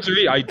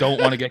 dispensary. I don't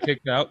want to get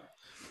kicked out.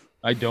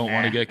 I don't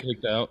want to get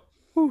kicked out.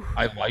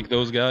 I like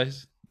those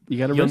guys. You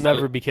gotta. You'll risk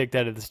never be kicked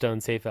out of the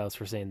Stone Safe House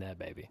for saying that,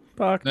 baby.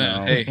 Fuck Nah,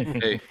 no.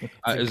 hey,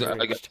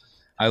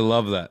 I I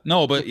love that.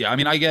 No, but yeah, I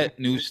mean, I get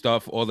new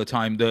stuff all the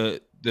time.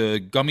 The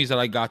gummies that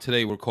I got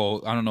today were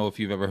called, I don't know if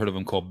you've ever heard of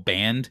them, called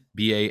Banned,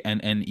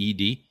 Banned.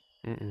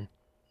 Mm-mm.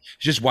 It's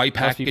just white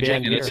Must be packaging,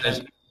 banned and it here.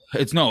 says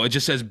it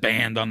just says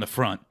Banned on the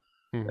front,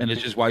 Mhm. and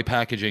it's just white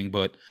packaging.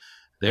 But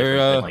They're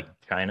they're from, like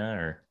China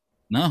or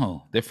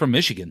no, they're from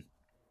Michigan.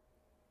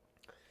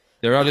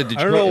 They're out of I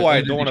Detroit. don't know why I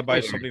Out of don't want to buy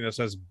Detroit. something that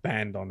says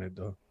banned on it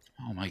though.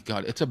 Oh my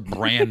god, it's a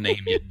brand name,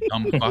 you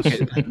dumb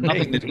bucket.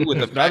 Nothing to do with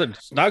the It's not, fact.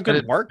 it's not good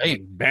it's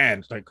marketing.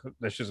 Banned, like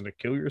that's just gonna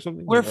kill you or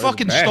something. We're Why is it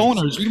fucking banned?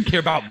 stoners. We don't care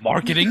about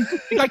marketing. You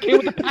think I care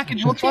what the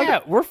package looks like?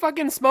 Yeah, we're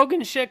fucking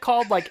smoking shit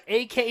called like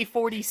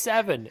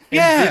AK-47 and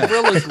Yeah.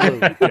 Gorilla Glue.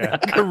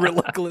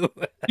 Gorilla Glue.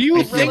 Do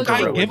you think I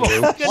Gorilla give a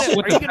Glue. fuck Are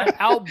what you the gonna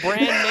out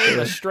brand name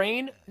a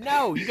strain?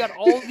 No, you got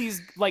all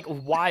these like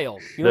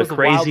wild. You know The what's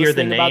crazier wildest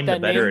the thing about name, the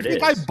that better name?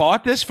 it think I is.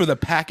 bought this for the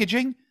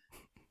packaging?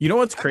 You know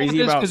what's crazy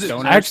this about 'cause it's-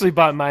 stoners? I actually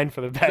bought mine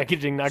for the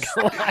packaging. Not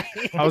gonna lie.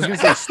 I was gonna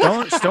say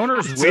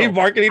stoners See, will.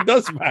 marketing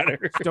does matter.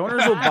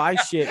 Stoners will buy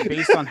shit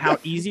based on how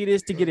easy it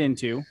is to get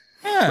into,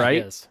 Yeah.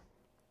 right? Yes.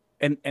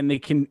 And the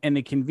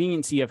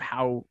conveniency of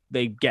how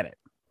they get it.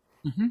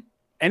 Mhm.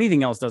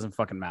 Anything else doesn't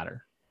fucking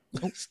matter.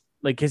 Nope.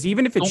 Like, because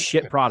even if it's Don't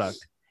shit care. product,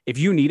 if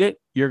you need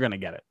it, you're gonna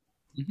get it.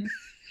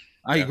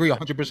 I agree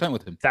 100%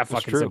 with him. That That's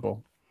fucking true.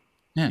 simple.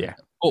 Yeah. Yeah.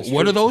 Oh, It's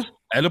what true. are those?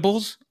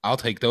 Edibles? I'll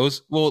take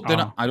those. Well, then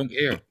Uh-huh. I don't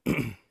care.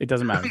 It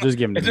doesn't matter. Just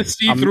give them to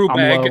It's me. a see-through I'm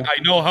bag. low.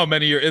 I know how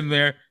many are in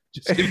there.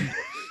 Just give me-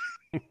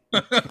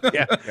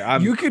 Yeah. Yeah,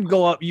 I'm- You could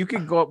go up. You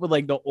could go up with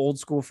like the old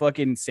school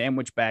fucking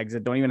sandwich bags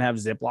that don't even have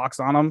Ziplocs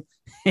on them,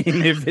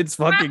 and if it's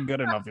fucking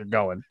good enough, you're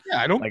going.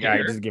 Yeah, I don't Like, all right,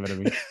 care. just give it to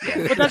me.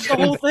 Yeah. But that's the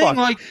whole thing.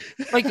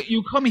 Fuck. Like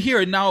you come here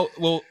and now.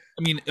 Well,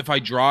 I mean, if I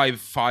drive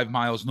 5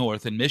 miles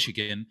north in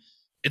Michigan,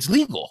 it's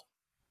legal.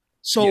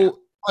 So, Yeah.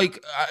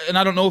 like, and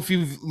I don't know if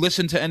you've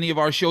listened to any of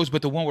our shows,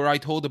 but the one where I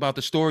told about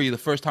the story the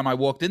first time I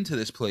walked into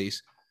this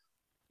place,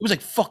 it was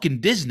like fucking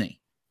Disney.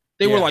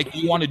 They were Yeah. like,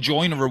 "You want to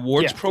join a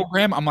rewards Yeah.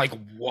 program?" I'm like,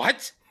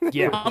 "What?"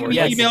 Yeah. How many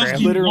Yes, emails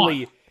do you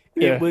literally.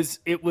 Yeah.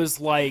 It was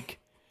like.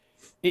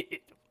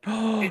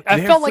 I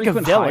They have felt like a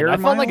frequent villain. hire I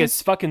felt like a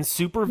miles? fucking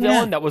super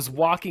villain that was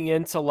walking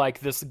into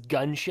like this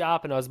gun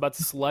shop and I was about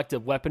to select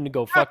a weapon to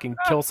go fucking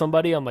kill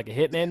somebody on like a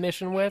hitman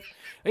mission with.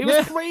 It was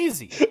Yeah.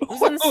 crazy. It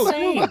was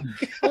insane.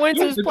 I went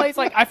to this place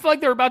like I feel like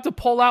they're about to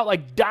pull out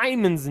like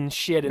diamonds and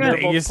shit, and they're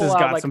about Vegas to has pull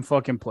got out like some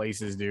fucking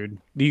places, dude.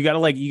 You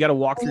gotta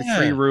walk through Yeah.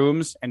 3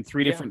 rooms and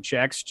 3 Yeah. different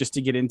checks just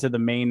to get into the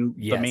main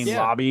Yes. Yeah.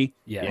 lobby.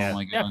 Yes. Yeah. Oh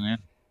my god, Yeah. man.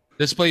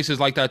 This place is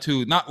like that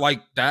too. Not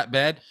like that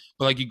bad,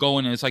 but like you go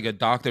in and it's like a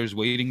doctor's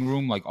waiting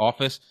room, like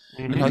office.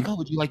 And they're like, "Oh,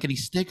 would you like any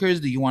stickers?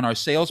 Do you want our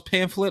sales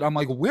pamphlet?" I'm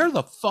like, "Where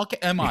the fuck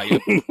am I?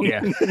 Yeah.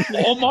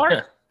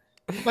 Walmart?"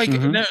 Like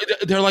Mhm.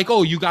 they're like,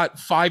 "Oh, you got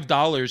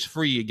 $5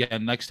 free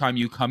again next time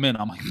you come in."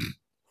 I'm like,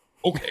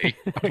 "Okay."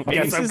 Guess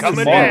Vegas I'm is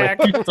coming small. back.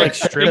 It's like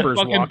strippers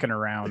Fucking- walking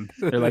around.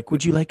 They're like,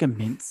 "Would you like a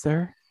mint,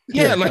 sir?"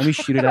 Yeah, Here, like- let me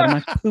shoot it out of my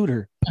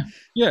pooter.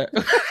 Yeah.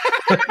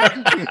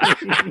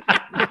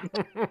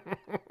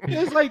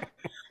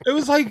 It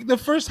was like the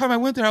first time I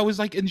went there, I was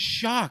like in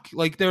shock.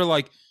 Like they're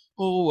like,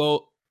 "Oh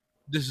well,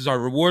 this is our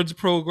rewards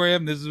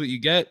program. This is what you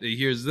get.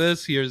 Here's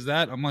this, here's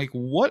that." I'm like,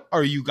 "What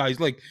are you guys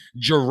like?"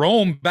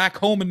 Jerome back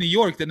home in New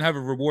York didn't have a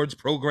rewards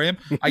program.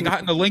 I got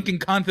in the Lincoln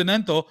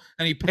Continental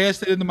and he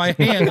passed it into my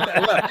hand. And I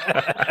left.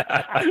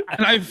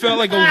 And I felt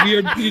like a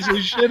weird piece of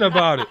shit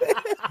about it.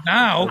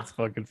 Now That's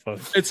fucking fun.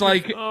 it's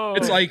like Oh.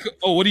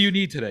 oh, what do you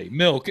need today?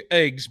 Milk,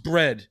 eggs,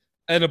 bread,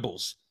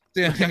 edibles.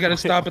 Damn, I gotta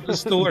stop at the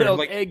store. milk,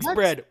 like, eggs, what?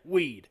 bread,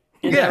 weed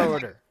in Yeah. that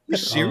order. You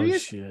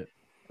serious? Oh, shit.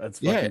 That's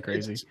fucking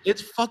crazy.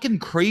 It's fucking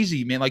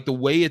crazy, man. Like the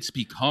way it's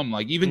become.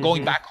 Like even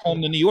going Mhm. back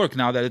home to New York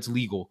now that it's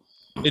legal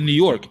in New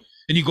York,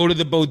 and you go to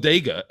the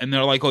bodega and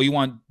they're like, "Oh, you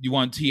want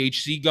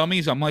THC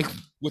gummies?" I'm like,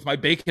 with my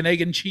bacon,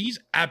 egg, and cheese,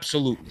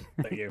 absolutely.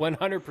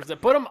 100%.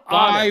 Put them on.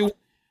 Buy- It.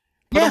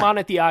 Put them Yeah. on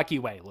at the Aki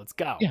way. Let's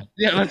go. Yeah,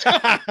 let's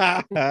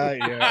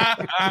yeah.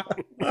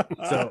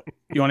 So,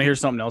 you want to hear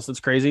something else that's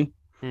crazy?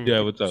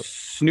 yeah. What's up?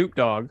 Snoop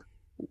Dogg,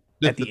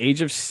 at the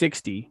age of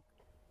 60,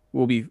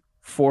 will be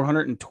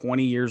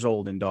 420 years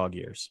old in dog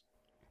years.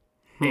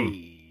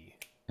 Hey.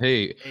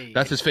 Hey,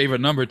 that's his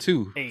favorite number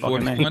too. Hey.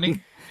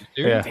 420.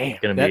 Yeah. Damn. It's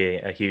gonna That- be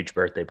a huge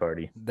birthday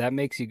party. That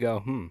makes you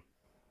go,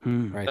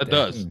 right That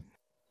there. does. You know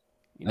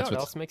That's what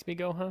what's- else makes me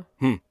go, huh?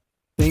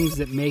 Things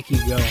that make you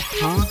go,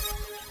 huh?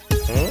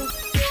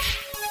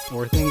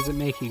 Or things that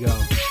make you go,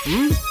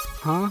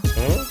 huh?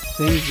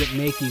 Things that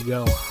make you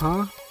go,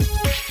 huh?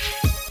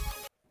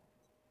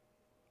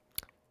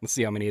 Let's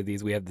see how many of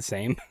these we have the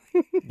same.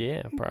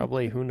 Yeah,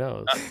 probably. Who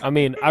knows? I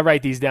mean, I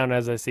write these down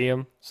as I see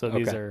them. So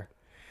these Okay.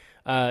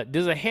 are.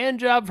 Does a hand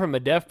job from a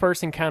deaf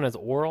person count as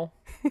oral?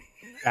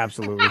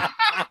 Absolutely.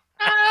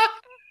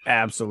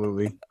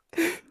 Absolutely.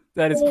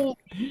 That is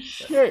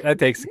that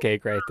takes the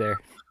cake right there.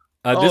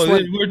 Oh, This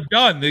one, we're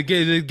done. The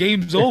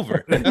game's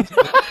over.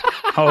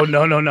 Oh,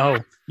 no.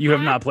 You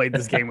have not played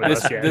this game with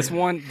us yet. this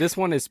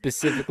one is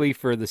specifically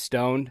for the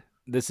stoned.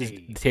 This is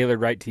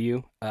tailored right to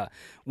you.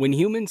 When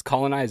humans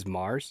colonize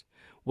Mars,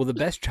 will the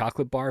best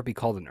chocolate bar be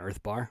called an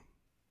Earth bar?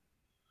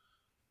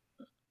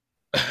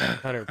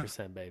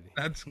 100%, baby.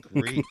 That's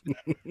great.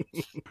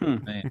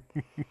 Man,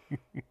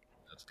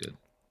 that's good.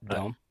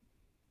 Dome.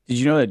 Did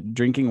you know that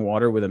drinking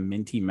water with a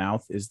minty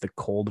mouth is the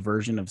cold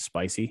version of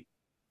spicy?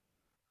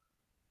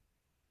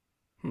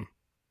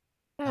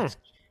 Oh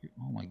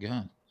my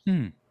god.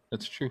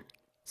 That's true.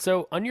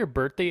 So, on your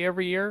birthday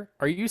every year,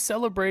 are you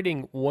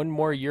celebrating one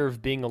more year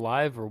of being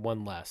alive or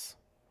one less?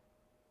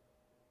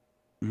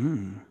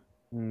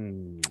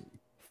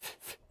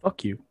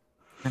 Fuck you.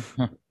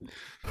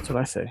 That's what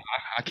I say.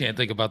 I can't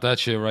think about that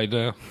shit right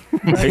now.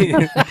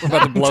 We're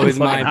about to blow his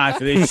Fucking mind. high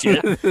for this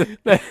shit.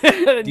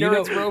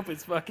 Nerd's rope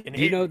is fucking.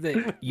 Do you know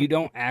hitting. that you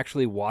don't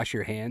actually wash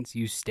your hands?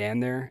 You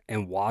stand there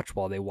and watch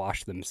while they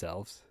wash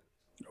themselves.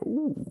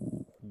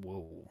 Ooh.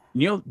 Whoa.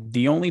 You know,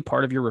 the only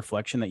part of your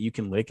reflection that you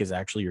can lick is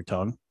actually your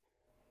tongue.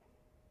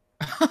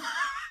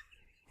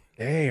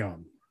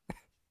 Damn.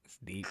 It's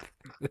deep.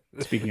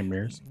 Speaking of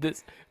mirrors.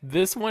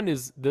 This one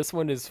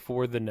is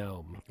for the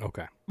gnome.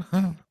 Okay.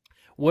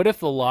 What if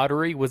the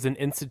lottery was an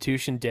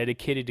institution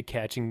dedicated to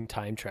catching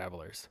time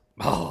travelers?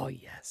 Oh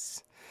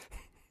yes.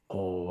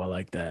 Oh, I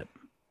like that.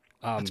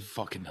 That's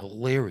fucking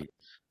hilarious.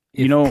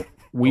 You know,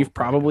 we've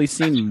probably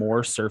seen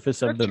more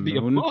surface of That the should be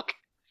a moon book.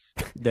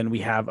 than we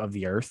have of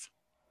the Earth.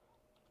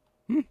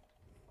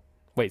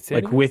 Wait, say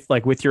it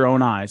again? With your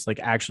own eyes, like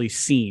actually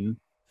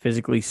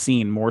physically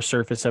seen more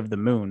surface of the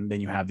moon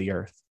than you have the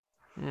Earth.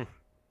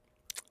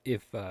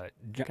 If Johnny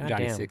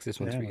Goddamn. Six, this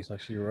one's Yeah, for you. that's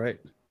actually right.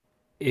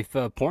 If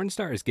a porn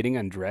star is getting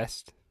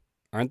undressed,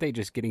 aren't they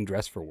just getting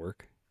dressed for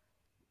work?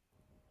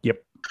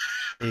 Yep.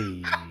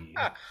 Hey.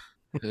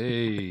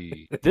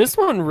 Hey. This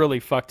one really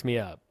fucked me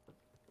up.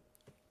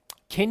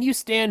 Can you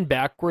stand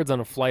backwards on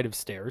a flight of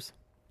stairs?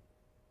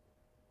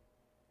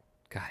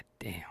 God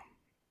damn.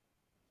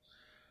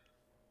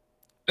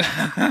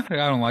 I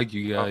don't like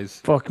you guys.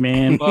 Fuck,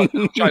 man. All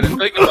I'm trying to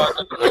think about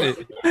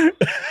it.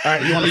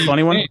 right, you want a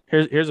funny one?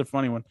 Here's a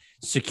funny one.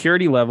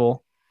 Security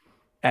level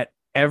at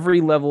every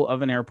level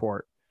of an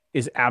airport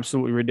is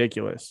absolutely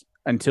ridiculous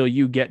until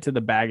you get to the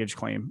baggage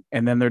claim,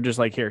 and then they're just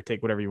like, "Here,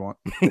 take whatever you want."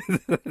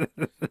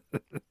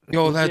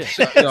 Yo, that's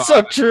It's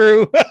so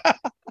true.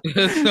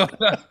 no,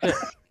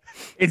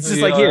 It's just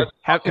Yeah, like, here,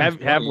 that's have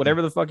fucking funny.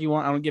 whatever the fuck you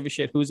want. I don't give a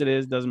shit whose it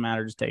is. Doesn't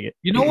matter. Just take it.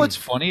 You know what's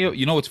funny?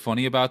 You know what's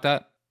funny about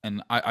that?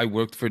 And I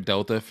worked for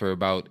Delta for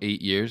about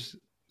 8 years.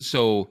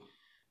 So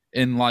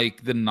in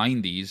like the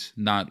 90s,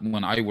 not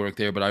when I worked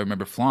there, but I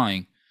remember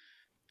flying,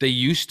 they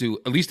used to,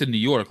 at least in New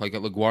York, like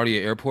at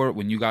LaGuardia Airport,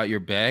 when you got your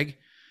bag,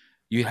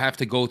 you'd have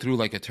to go through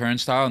like a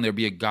turnstile and there'd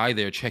be a guy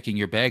there checking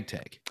your bag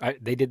tag.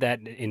 They did that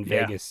in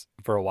Yeah. Vegas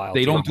for a while.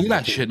 They too. don't do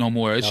that shit no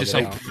more. It's No, just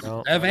they like, don't.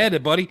 No. have at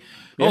it, buddy.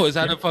 Yeah, Oh, is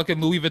that a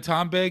fucking Louis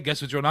Vuitton bag?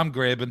 Guess which one I'm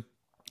grabbing.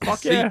 Fuck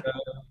See yeah. ya.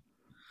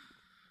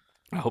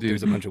 I hope Dude.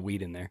 there's a bunch of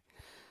weed in there.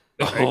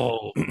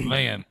 Oh,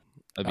 man.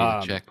 That'd be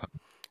a jackpot.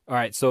 All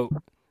right, so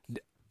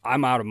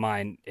I'm out of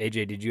mine.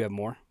 AJ, did you have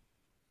more?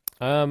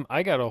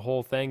 I got a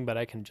whole thing, but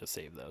I can just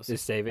save those.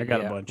 Just save it. I got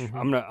a Yeah. bunch.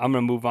 I'm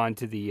gonna move on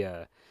to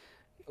the.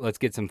 Let's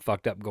get some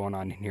fucked up going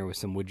on in here with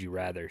some would you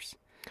rather's.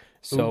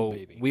 So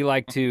baby. we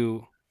like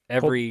to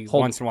every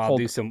Hold- once in a while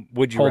hold- do some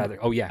would you hold. rather.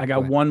 Oh yeah, I go got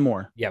ahead. one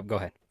more. Yeah, go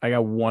ahead. I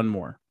got one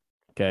more.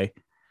 Okay.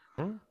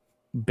 Hmm?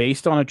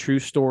 Based on a true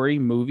story,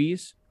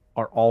 movies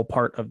are all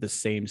part of the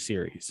same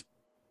series.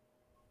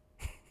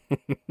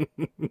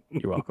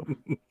 You're welcome.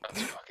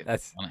 That's fucking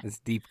That's funny.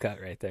 deep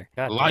cut right there.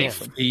 God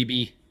Life,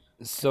 baby.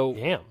 So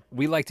Damn.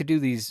 we like to do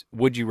these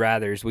would you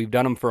rathers. We've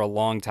done them for a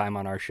long time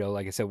on our show.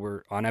 Like I said,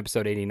 we're on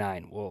episode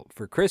 89. Well,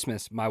 for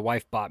Christmas, my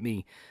wife bought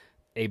me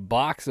a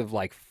box of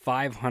like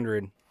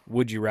 500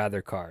 would you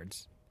rather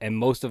cards, and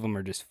most of them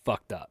are just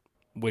fucked up,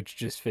 which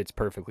just fits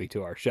perfectly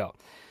to our show.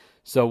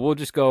 So we'll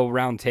just go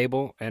round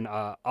table, and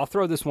I'll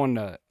throw this one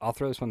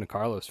to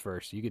Carlos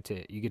first. You get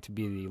to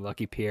be the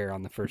lucky Pierre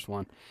on the first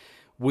one.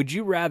 Would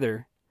you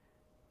rather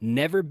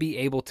never be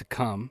able to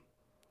come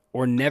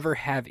or never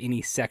have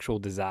any sexual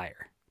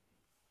desire?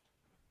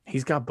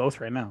 He's got both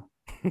right now.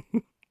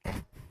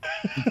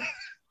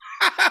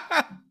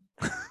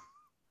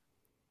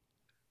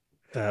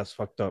 That's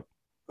fucked up.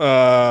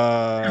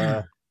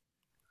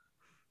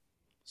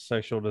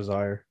 Sexual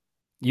desire.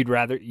 You'd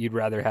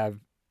rather have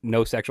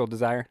no sexual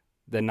desire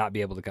than not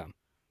be able to come.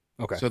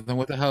 Okay. So then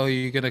what the hell are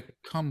you going to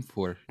come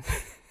for?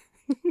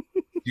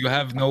 You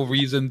have no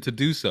reson to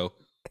do so.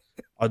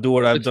 I'll do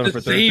what I've It's done the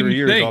for same 33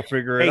 years. thing. I'll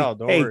figure it out.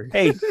 Don't worry.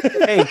 Hey,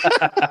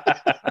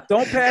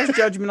 don't pass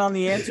judgment on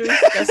the answers.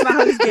 That's not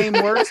how this game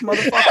works,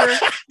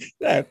 motherfucker.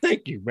 Yeah,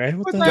 thank you, man.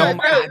 What the What hell?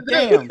 the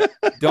God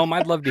damn. Dome,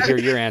 I'd love to hear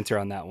your answer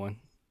on that one.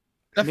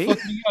 That Me?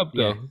 fucked me up,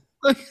 though.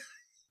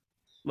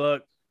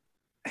 Look,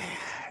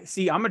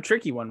 see, I'm a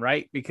tricky one,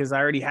 right? Because I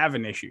already have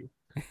an issue.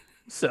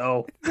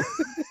 So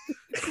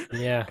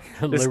Yeah.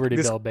 This- Liberty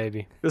this- Bell,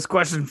 baby. this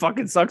question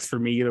fucking sucks for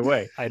me either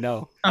way. I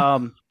know.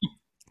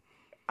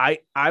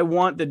 I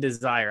want the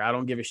desire. I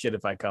don't give a shit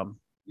if I come.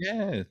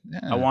 Yeah.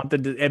 I want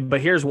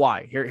but here's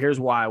why. Here's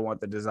why I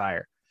want the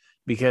desire.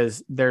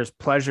 Because there's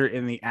pleasure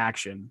in the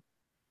action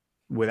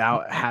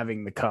without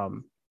having the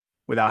come,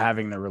 without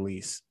having the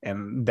release.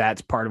 And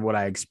that's part of what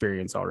I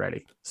experience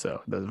already.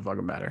 So it doesn't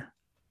fucking matter.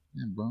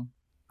 Yeah, bro.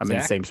 I'm in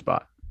the Zach? same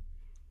spot.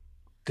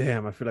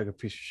 Damn, I feel like a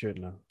piece of shit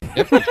now.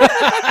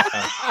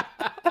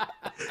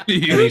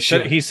 You He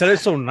should- said it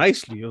so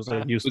nicely. It was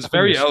like it was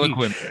very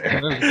eloquent.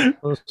 It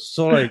was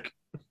so like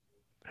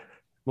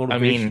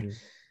motivation.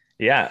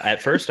 Yeah,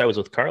 at first I was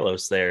with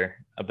Carlos there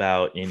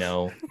about,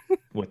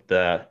 with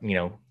the,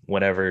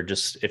 whatever,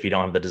 just if you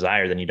don't have the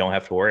desire, then you don't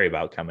have to worry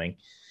about coming.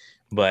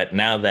 But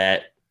now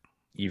that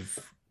you've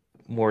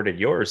worded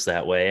yours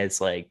that way, it's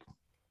like,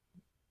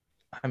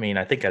 I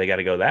think I got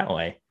to go that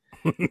way.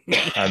 He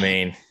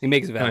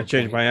makes a Can I valid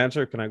change point. my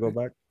answer? Can I go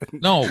back?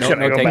 No, No,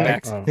 no take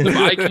backs. Oh. if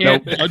I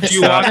can't judge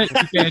you on it,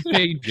 you can't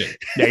change it.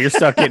 Yeah, you're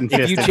stuck getting If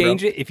fisted.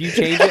 you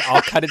change it,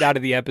 I'll cut it out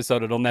of the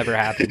episode. It'll never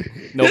happen.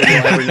 Nobody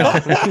will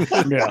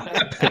ever know.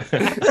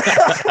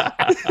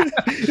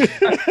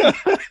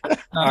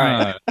 All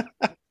right.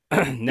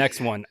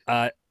 Next one.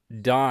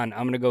 Don,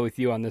 I'm gonna go with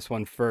you on this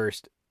one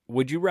first.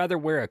 Would you rather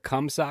wear a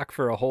cum sock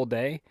for a whole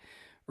day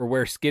or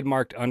wear skid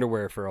marked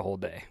underwear for a whole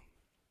day?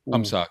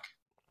 I'm suck.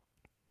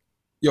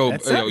 Yo,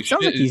 It sounds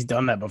like he's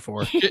done that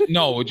before. shit,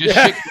 no, just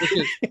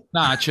shit.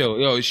 Nah, chill.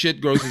 Yo,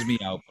 shit grosses me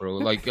out, bro.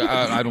 Like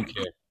I don't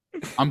care.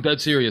 I'm dead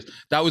serious.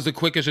 That was the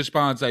quickest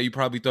response that you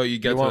probably thought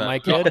you'd get You to want that. my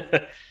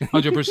kid?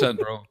 100%,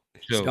 bro.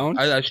 Chill. Stone?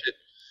 That shit.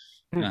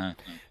 Nah.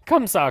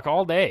 Cum sock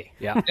all day.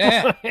 Yeah.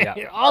 Yeah.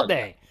 Yeah. all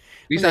day.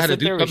 At least I'm I had gonna to sit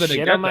do there with something to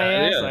shit get on my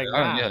that. ass, Yeah, like,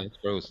 yeah, it's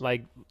gross.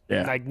 Like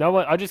Yeah. no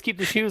one. I'll just keep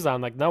the shoes on.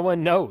 Like no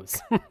one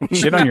knows.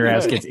 Shit on your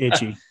ass gets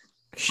itchy.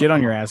 Shit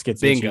on your ass gets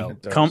Bingo.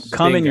 itchy. Come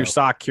in your Bingo.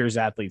 sock cures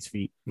athlete's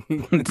feet.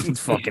 It's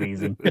fucking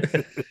easy.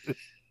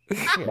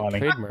 Funny.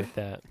 Trademark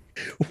that.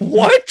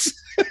 What?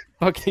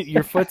 Okay,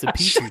 your foot's a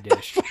petri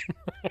dish. All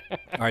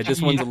right,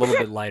 this one's a little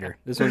bit lighter.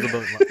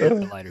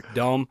 Lighter.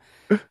 Dome,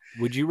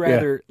 would you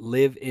rather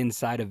live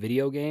inside a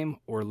video game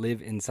or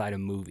live inside a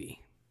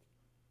movie?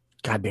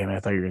 God damn it! I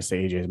thought you were gonna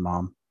say AJ's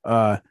mom.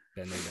 Been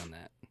there, done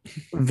that.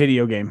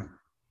 Video game.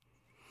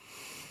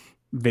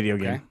 Video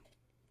game. Okay.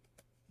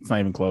 It's not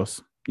even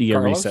close. You get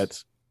Carlos?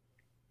 resets.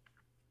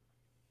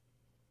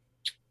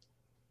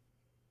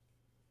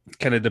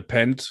 Can it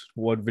depend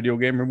what video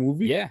game or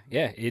movie? Yeah.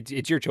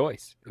 It's your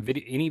choice.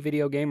 Any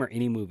video game or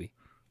any movie.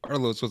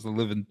 Carlos was to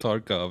live in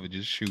Tarkov and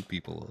just shoot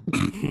people.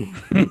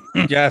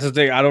 Yeah, that's the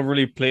thing. I don't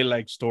really play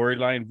like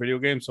storyline video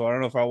games, so I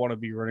don't know if I want to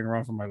be running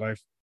around for my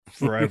life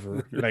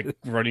forever, like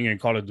running in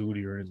Call of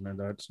Duty or anything like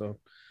that. So,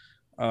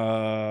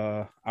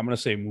 I'm gonna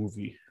say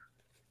movie.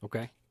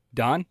 Okay.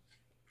 Don?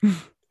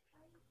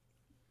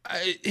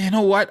 You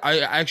know what?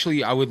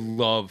 I would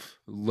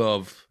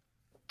love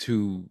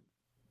to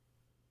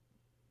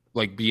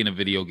like be in a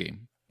video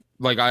game.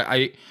 Like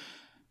I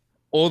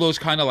all those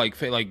kind of like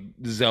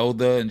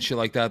Zelda and shit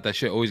like that. That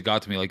shit always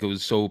got to me. Like it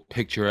was so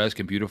picturesque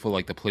and beautiful.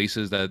 Like the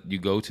places that you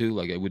go to.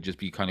 Like it would just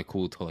be kind of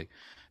cool to like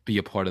be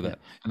a part of that.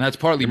 And that's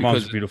partly Your mom's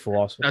because beautiful,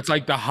 also. that's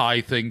like the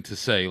high thing to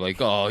say. Like,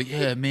 oh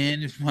yeah,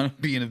 man, if you want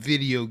to be in a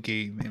video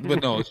game, man.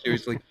 But no,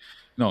 seriously,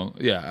 no,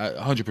 yeah,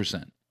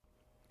 100%.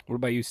 What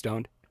about you,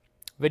 Stoned?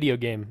 Video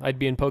game. I'd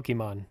be in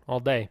Pokemon all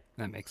day.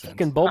 That makes sense.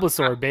 Fucking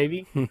Bulbasaur,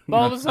 baby.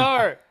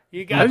 Bulbasaur.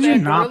 You got How did you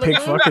that not Gorilla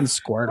pick Glue? fucking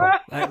Squirtle?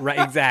 Right,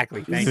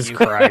 exactly. Thank Jesus you.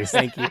 Christ.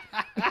 Thank you.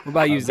 What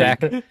about you,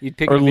 Zach? You'd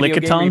pick Or a video game or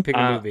Lickitung? you pick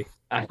a movie?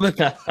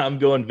 I'm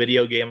going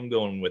video game. I'm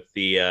going with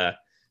the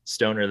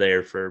stoner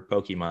there for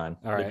Pokemon.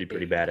 All That'd right. be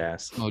pretty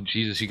badass. Oh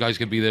Jesus, you guys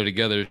could be there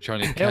together trying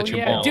to Hell catch them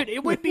yeah, all. dude!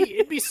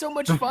 It'd be so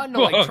much fun to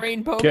like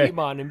train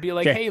Pokemon and be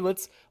like, Okay. hey,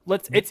 let's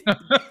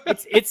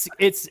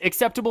it's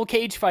acceptable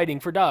cage fighting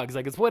for dogs.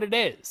 Like it's what it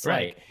is.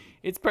 Right. Like,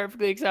 it's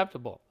perfectly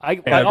acceptable.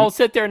 I'll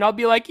sit there and I'll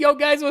be like, yo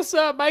guys, what's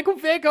up? Michael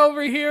Vick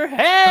over here.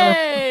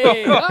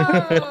 Hey!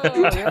 Oh!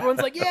 And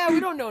everyone's like, yeah, we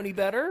don't know any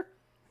better.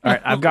 All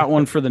right, I've got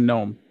one for the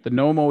gnome. The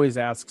gnome always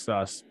asks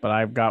us, but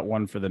I've got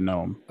one for the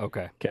gnome.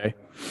 Okay. Okay.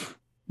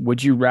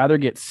 Would you rather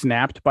get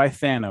snapped by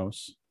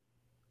Thanos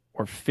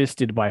or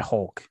fisted by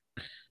Hulk?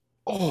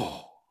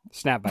 Oh,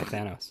 Snap by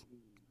Thanos.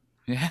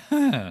 yeah.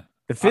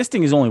 The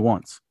fisting is only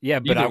once. Yeah,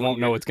 but Either I won't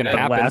way, know what's going to It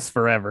happen. lasts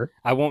forever.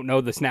 I won't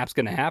know the snap's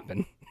going to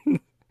happen.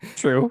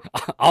 True.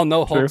 I'll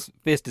know Hulk's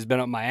fist has been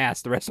up my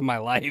ass the rest of my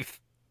life.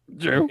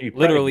 True.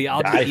 Literally,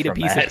 I'll die just eat a from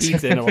piece that. of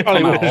pizza and it'll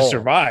Probably come out wouldn't whole.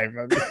 survive.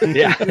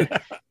 Yeah.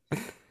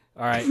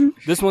 All right.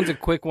 This one's a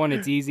quick one.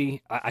 It's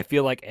easy. I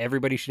feel like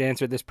everybody should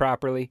answer this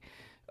properly.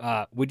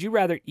 Would you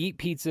rather eat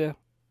pizza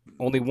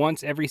only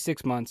once every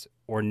 6 months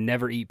or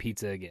never eat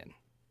pizza again?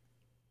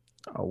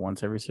 Oh,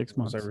 once every 6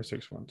 months. Once every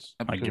 6 months.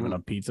 I'm not giving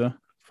up pizza.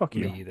 Fuck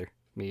you.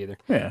 Me either.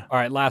 Yeah. All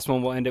right, last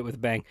one. We'll end it with a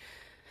bang.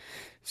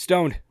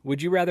 Stoned,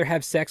 would you rather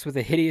have sex with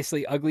a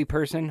hideously ugly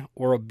person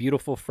or a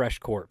beautiful fresh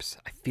corpse?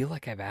 I feel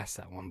like I've asked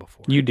that one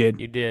before. You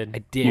did. You did. I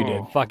did. You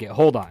did. Fuck it.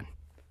 Hold on.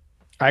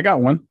 I got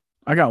one.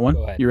 Go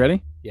ahead. You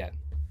ready? Yeah.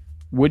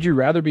 Would you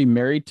rather be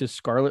married to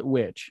Scarlet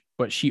Witch,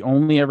 but she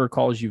only ever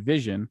calls you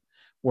Vision,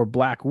 or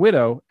Black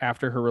Widow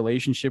after her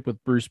relationship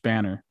with Bruce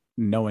Banner,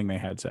 knowing they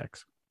had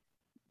sex?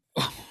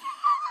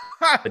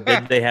 But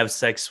did they have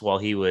sex while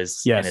he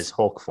was Yes. in his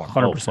Hulk form?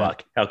 100%. Oh,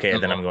 fuck. Okay,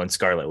 then I'm going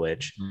Scarlet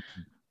Witch.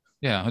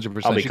 Yeah,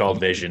 100%. I'll be She called called-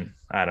 Vision.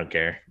 I don't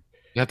care.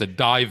 You have to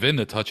dive in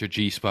to touch her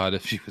G spot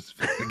if she was.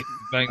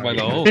 banged by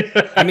the hole.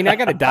 I mean, I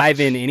got to dive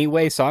in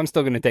anyway, so I'm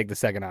still going to take the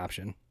second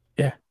option.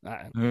 Yeah.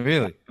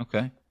 Really?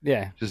 Okay.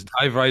 Yeah. Just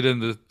dive right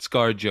into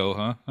Scar Joe,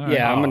 huh? All right.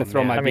 Yeah, I'm going to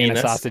throw man. my I mean, Vienna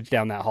that's- sausage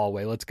down that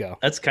hallway. Let's go.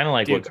 That's kind of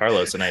like Dude. what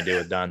Carlos and I do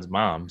with Don's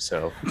mom.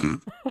 So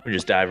we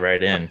just dive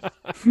right in.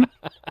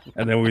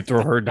 And then we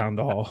throw her down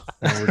the hall.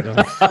 And we're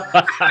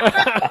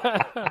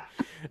done.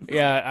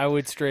 Yeah, I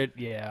would straight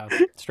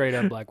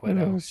up Black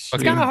Widow. It's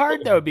Okay. kind of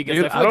hard though because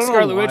Dude, I feel I like don't know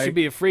Scarlet Witch why. would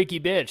be a freaky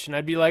bitch, and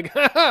I'd be like,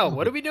 oh,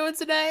 "What are we doing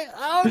today?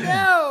 Oh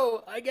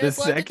no, I guess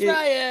we'll have to second-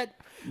 try it."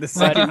 The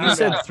second you I'm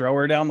said not. throw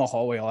her down the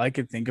hallway, all I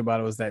could think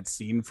about was that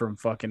scene from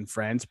fucking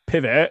Friends.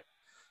 Pivot.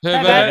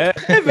 Pivot.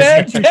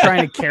 Pivot. You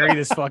trying to carry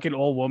this fucking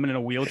old woman in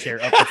a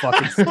wheelchair up the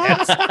fucking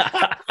steps.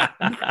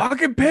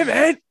 Fucking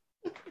pivot.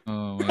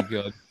 Oh my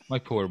god, my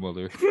poor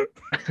mother.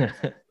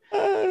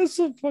 That's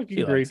a fucking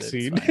He great likes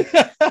scene.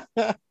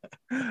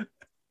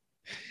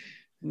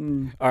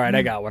 All right,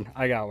 I got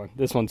one.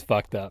 This one's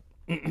fucked up.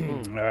 All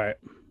right.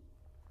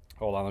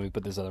 Hold on, let me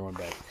put this other one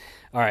back.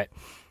 All right.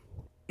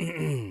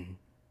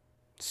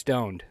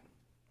 Stoned.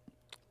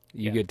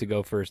 You get to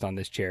go first on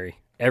this, Cherry.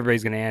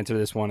 Everybody's going to answer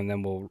this one, and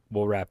then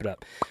we'll wrap it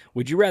up.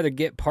 Would you rather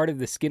get part of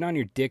the skin on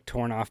your dick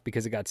torn off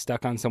because it got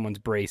stuck on someone's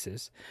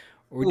braces?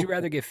 Or would you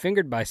rather get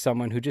fingered by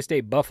someone who just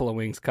ate buffalo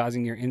wings,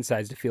 causing your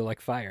insides to feel like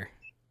fire?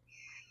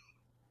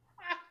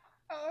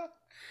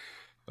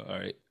 All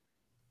right.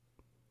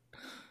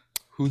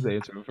 Who's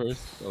answering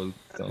first? Oh,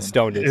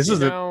 Stoned is. This is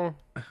You the know,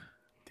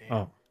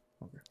 oh,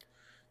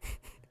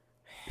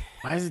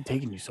 Why is it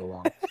taking you so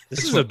long?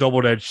 this is a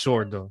double-edged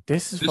sword though.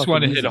 This is This fucking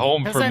one hit easy.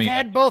 home because for I've me.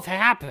 had both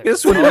happen.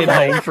 This one hit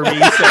home for me.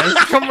 Says.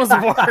 Which one was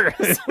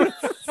worse?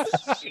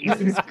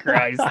 Jesus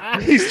Christ.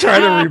 He's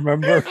trying to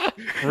remember,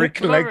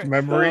 recollect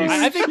Remember, memories.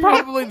 I think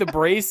probably the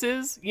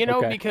braces,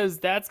 Okay. because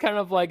that's kind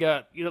of like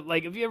a,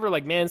 like if you ever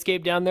like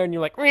manscape down there and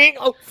you're like, "Ring,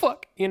 oh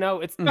fuck,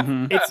 it's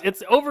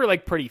it's over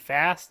like pretty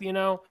fast, But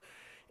And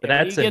when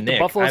that's you a get the nick.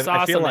 buffalo I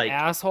sauce feel on like- the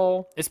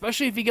asshole,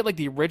 especially if you get like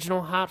the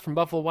original hot from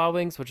Buffalo Wild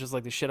Wings, which is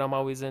like the shit I'm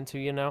always into.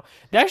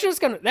 That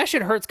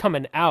shit hurts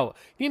coming out.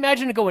 Can you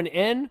imagine it going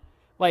in?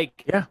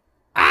 Like, Yeah.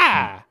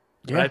 ah.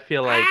 But I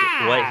feel like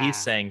what Ah! he's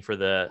saying for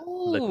the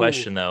Ooh.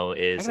 question though I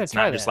is gotta it's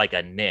try not just that. like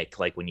a nick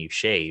like when you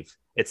shave.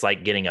 It's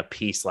like getting a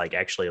piece like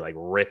actually like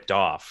ripped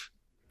off.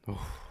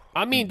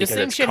 I mean, the Because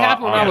same it's shit caught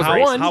happened when I on was the how,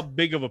 one. how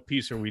big of a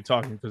piece are we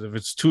talking? Because if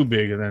it's too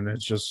big, then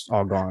it's just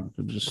all gone.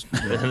 It just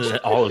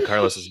All of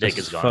Carlos's dick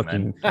is gone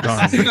then.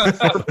 fucking gone.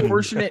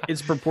 proportionate.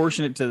 It's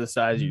proportionate to the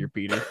size of your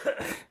Peter.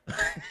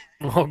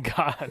 Oh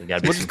God. There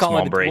gotta be We'll some just call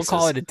small it. braces. We'll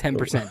call it a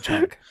 10%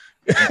 chunk.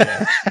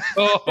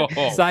 Oh,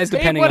 Size Babe,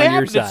 depending what on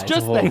your happened? size. It's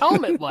just the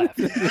helmet left.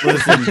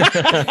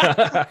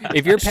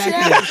 If you're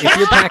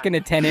packing a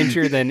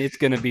 10-incher, then it's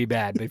gonna be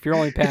bad. But if you're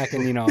only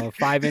packing, a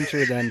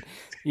 5-incher, then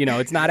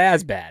it's not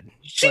as bad.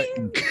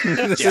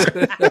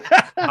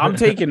 I'm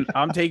taking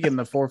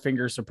the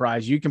 4-finger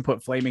surprise. You can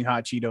put flaming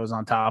hot Cheetos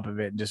on top of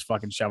it and just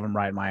fucking shove them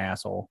right in my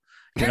asshole.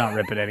 You're not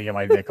ripping any of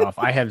my dick off.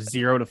 I have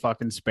 0 to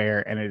fucking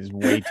spare, and it is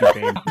way too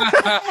painful.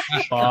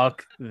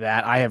 Fuck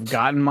that. I have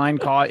gotten mine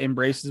caught in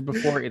braces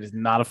before. It is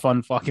not a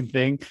fun fucking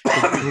thing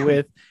to do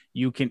with.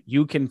 You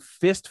can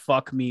fist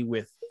fuck me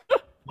with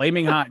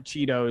flaming hot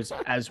Cheetos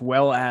as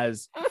well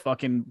as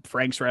fucking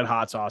Frank's Red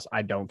Hot Sauce.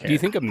 I don't care. Do you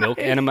think a milk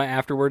enema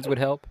afterwards would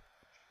help?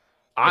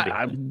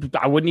 I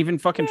wouldn't even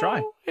fucking try.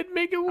 No, it'd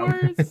make it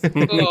worse. Just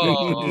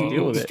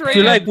deal with it. Straight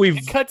feel up, like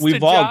it cuts we've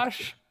to all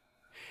Josh.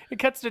 It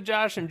cuts to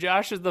Josh, and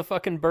Josh is the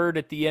fucking bird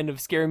at the end of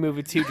Scary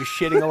Movie 2, just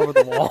shitting all over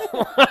the wall.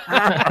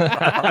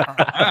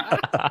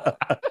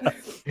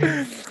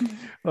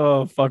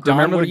 Oh fuck! Don,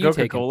 Remember what the are you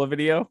taking? Coca-Cola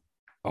video?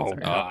 Oh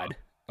God.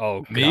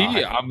 Oh God.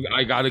 me?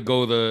 I gotta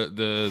go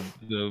the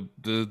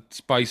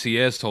spicy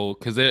asshole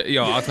because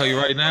I'll tell you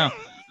right now.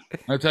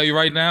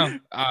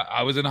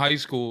 I was in high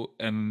school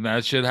and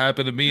that shit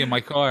happened to me in my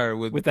car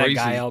with With that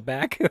braces. guy out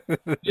back.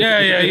 Yeah,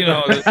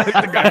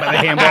 The guy by the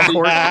handball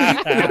court.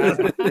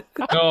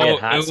 No, He had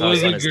hot it sauce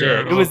was on a his dick.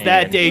 girl. It was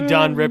that And- day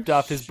Don ripped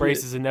off his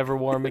braces and never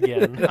wore them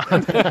again.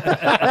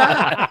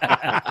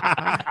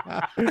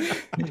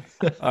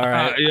 All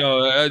right.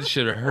 That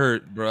shit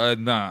hurt, bro.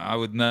 Nah, I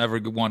would never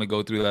want to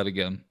go through that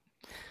again.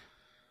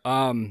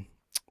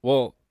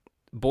 Well,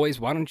 boys,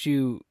 why don't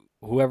you,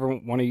 whichever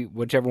one of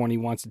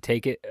you wants to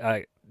take it,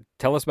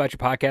 tell us about your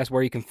podcast,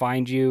 where you can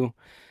find you,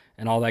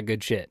 and all that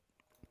good shit.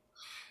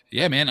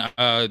 Yeah, man.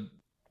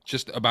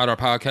 Just about our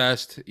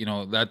podcast,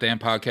 that damn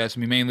podcast.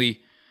 I mean,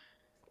 mainly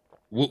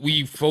what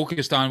we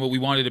focused on, what we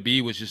wanted to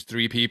be was just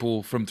 3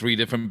 people from 3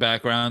 different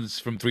backgrounds,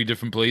 from 3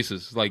 different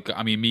places. Like,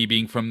 I mean, me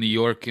being from New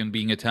York and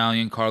being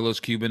Italian, Carlos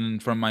Cuban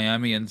from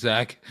Miami, and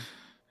Zach,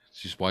 it's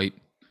just white.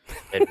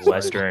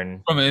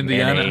 Midwestern From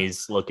Indiana.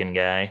 mayonnaise looking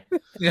guy.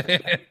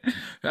 And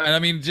I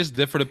mean, just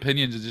different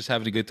opinions and just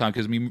having a good time.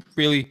 Because I mean,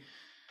 really,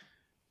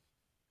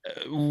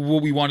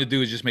 what we want to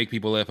do is just make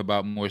people laugh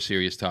about more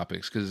serious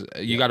topics. Because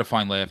you got to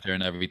find laughter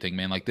in everything,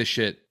 man. Like this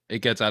shit, it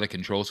gets out of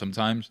control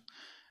sometimes.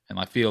 And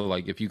I feel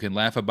like if you can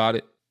laugh about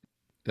it,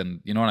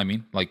 then you know what I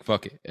mean. Like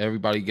fuck it,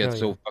 everybody gets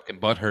so fucking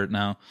butthurt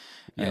now,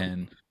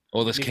 and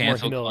All this Needs more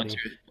cancel humility.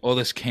 culture, all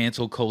this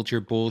cancel culture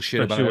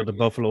bullshit Especially with about the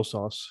buffalo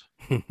sauce.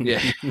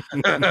 yeah.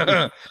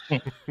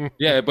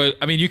 Yeah, but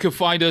I mean, you can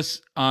find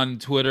us on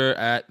Twitter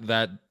at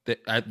that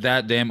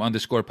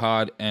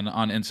damn_pod and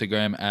on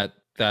Instagram at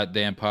that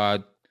damn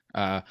pod.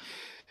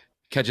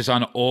 Catch us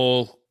on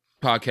all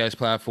podcast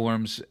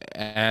platforms: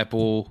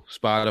 Apple,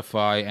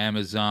 Spotify,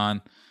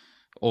 Amazon,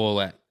 all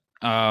that.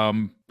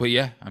 But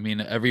yeah, I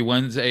mean, every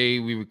Wednesday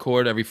we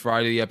record. Every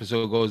Friday the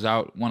episode goes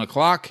out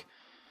 1:00.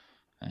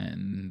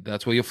 And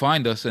that's where you'll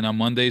find us. And on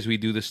Mondays, we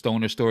do the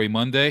Stoner Story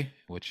Monday,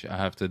 which I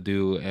have to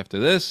do after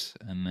this.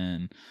 And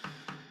then,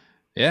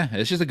 yeah,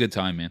 it's just a good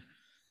time, man.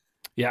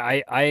 Yeah,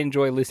 I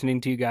enjoy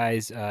listening to you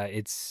guys.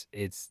 It's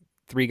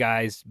three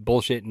guys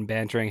bullshitting,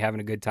 bantering, having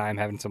a good time,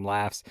 having some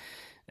laughs,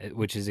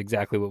 which is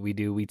exactly what we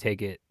do. We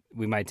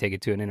might take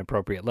it to an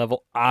inappropriate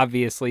level,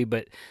 obviously,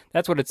 but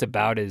that's what it's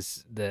about.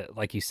 Is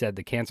like you said,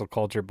 the cancel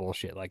culture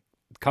bullshit. Like,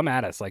 come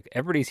at us. Like,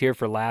 everybody's here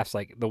for laughs.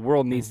 Like, the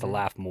world needs to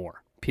laugh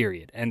more.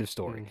 Period. End of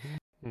story.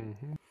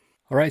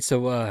 All right,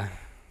 so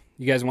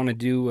you guys want to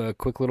do a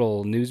quick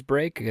little news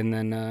break, and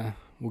then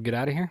we'll get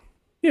out of here?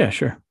 Yeah,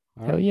 sure.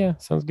 Hell yeah,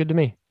 sounds good to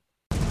me.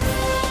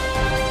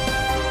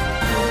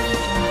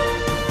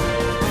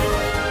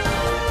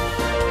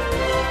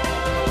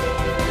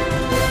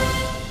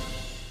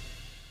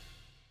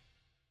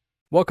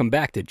 Welcome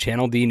back to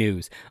Channel D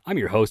News. I'm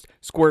your host,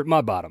 Squirt My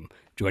Bottom.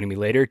 Joining me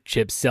later,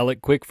 Chip Sell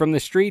It Quick from the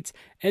streets,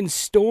 and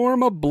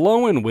Storm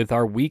A-Blowin' with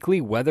our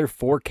weekly weather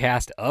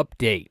forecast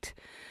update.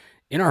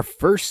 In our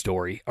first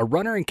story, a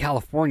runner in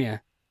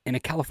California in a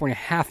California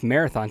half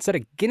marathon set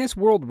a Guinness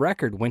World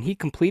Record when he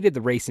completed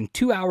the race in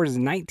 2 hours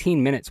and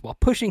 19 minutes while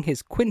pushing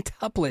his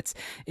quintuplets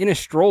in a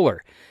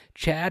stroller.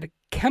 Chad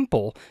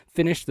Kemple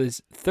finished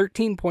this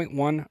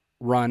 13.1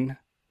 run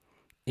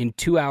in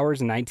 2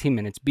 hours and 19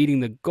 minutes, beating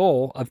the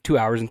goal of 2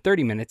 hours and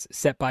 30 minutes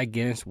set by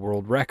Guinness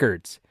World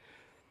Records.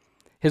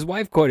 His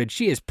wife quoted,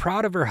 "She is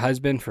proud of her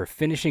husband for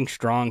finishing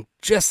strong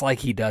just like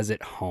he does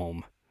at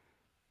home."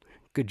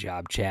 Good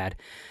job, Chad.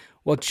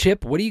 Well,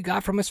 Chip, what do you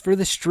got from us for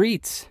the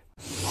streets?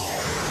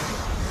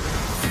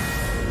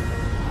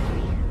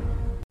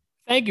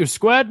 Thank you,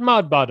 Squared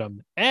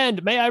Mudbottom.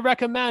 And may I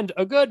recommend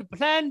a good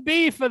plan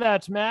B for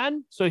that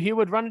man, so he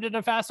would run it in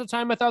a faster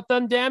time without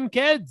them damn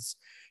kids.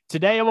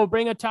 Today I will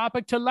bring a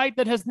topic to light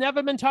that has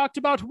never been talked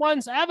about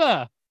once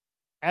ever.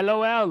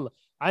 LOL.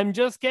 I'm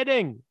just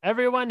kidding.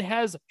 Everyone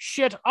has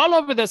shit all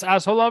over this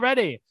asshole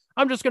already.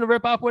 I'm just going to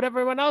rip off what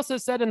everyone else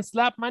has said and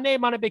slap my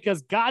name on it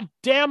because,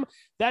 goddamn,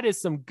 that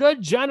is some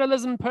good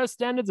journalism per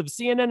standards of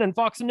CNN and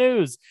Fox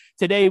News.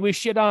 Today we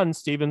shit on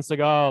Steven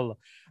Seagal.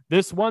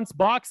 This once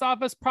box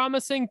office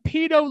promising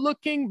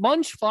pedo-looking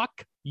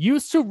munchfuck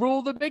used to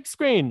rule the big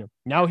screen.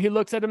 Now he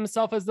looks at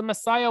himself as the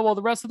messiah while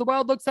the rest of the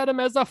world looks at him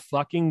as a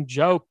fucking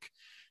joke.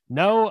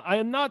 No, I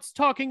am not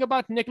talking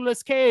about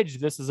Nicolas Cage.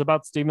 This is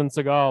about Steven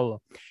Seagal.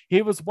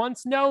 He was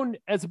once known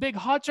as a big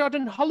hotshot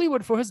in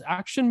Hollywood for his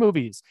action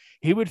movies.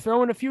 He would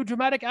throw in a few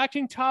dramatic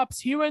acting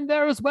tops here and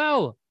there as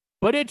well.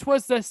 But it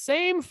was the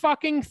same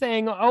fucking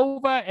thing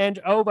over and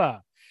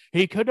over.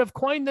 He could have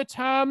coined the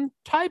term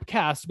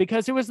typecast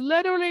because he was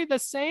literally the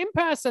same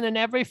person in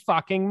every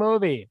fucking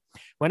movie.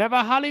 Whenever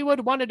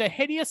Hollywood wanted a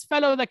hideous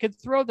fellow that could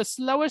throw the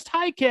slowest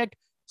high kick,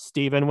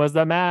 Steven was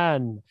the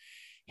man.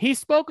 He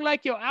spoke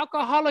like your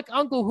alcoholic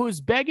uncle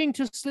who's begging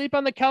to sleep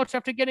on the couch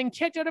after getting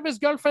kicked out of his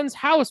girlfriend's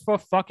house for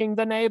fucking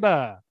the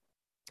neighbor.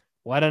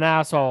 What an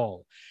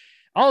asshole.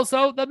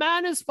 Also, the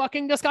man is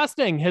fucking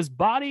disgusting. His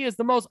body is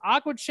the most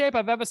awkward shape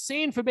I've ever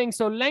seen for being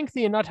so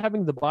lengthy and not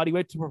having the body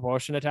weight to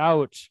proportion it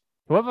out.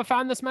 Whoever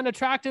found this man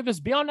attractive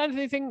is beyond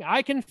anything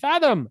I can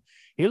fathom.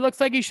 He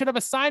looks like he should have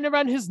a sign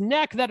around his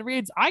neck that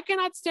reads, "I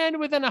cannot stand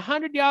within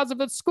 100 yards of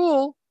the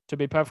school," to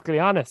be perfectly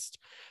honest.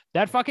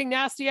 That fucking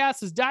nasty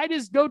ass has dyed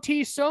his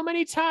goatee so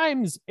many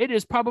times, it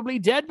is probably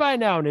dead by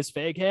now in his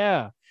fake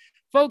hair.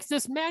 Folks,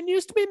 this man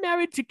used to be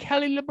married to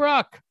Kelly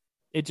LeBrock.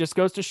 It just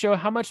goes to show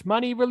how much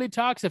money really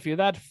talks if you're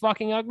that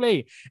fucking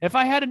ugly. If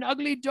I had an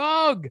ugly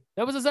dog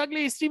that was as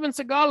ugly as Steven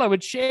Seagal, I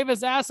would shave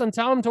his ass and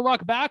tell him to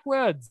walk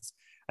backwards.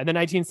 In the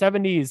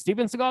 1970s,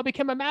 Steven Seagal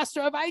became a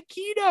master of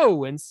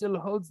Aikido and still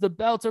holds the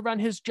belt around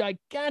his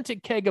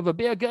gigantic keg of a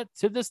beer gut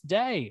to this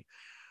day.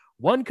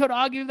 One could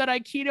argue that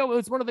Aikido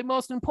is one of the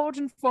most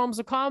important forms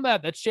of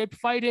combat that shaped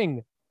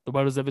fighting the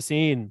world has ever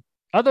seen.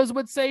 Others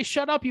would say,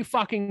 shut up, you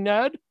fucking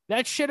nerd.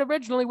 That shit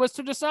originally was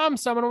to disarm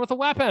someone with a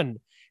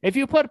weapon. If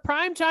you put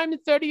primetime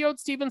 30-year-old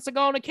Steven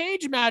Seagal in a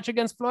cage match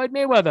against Floyd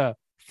Mayweather,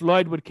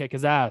 Floyd would kick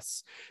his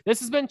ass.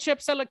 This has been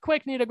Chip Sell It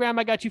Quick. Need a gram,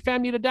 I got you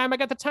fam, need a dime, I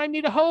got the time,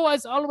 need a hoe.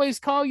 As always,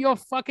 call your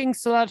fucking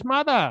slut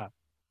mother.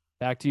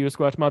 Back to you,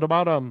 Squat Mother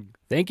Bottom.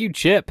 Thank you,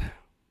 Chip.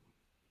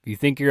 If you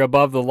think you're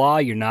above the law,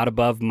 you're not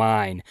above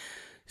mine.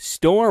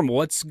 Storm,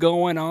 what's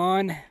going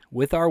on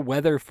with our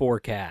weather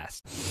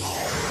forecast?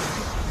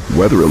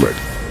 Weather alert.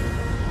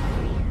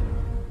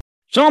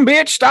 Some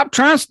bitch, stop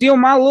trying to steal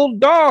my little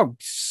dog.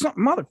 Some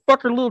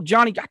motherfucker, little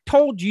Johnny. I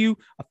told you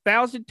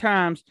 1,000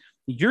 times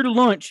your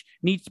lunch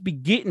needs to be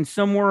getting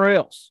somewhere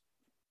else.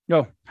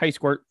 No, hey,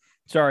 Squirt.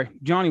 Sorry,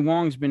 Johnny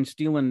Wong's been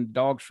stealing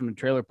dogs from the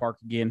trailer park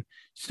again.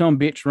 Some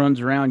bitch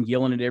runs around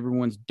yelling at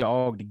everyone's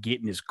dog to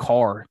get in his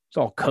car. It's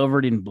all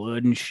covered in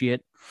blood and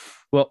shit.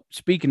 Well,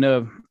 speaking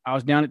of, I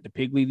was down at the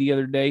Piggly the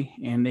other day,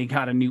 and they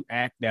got a new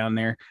act down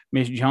there.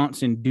 Miss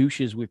Johnson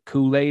douches with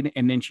Kool-Aid,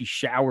 and then she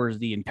showers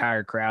the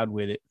entire crowd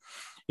with it.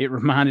 It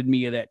reminded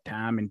me of that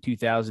time in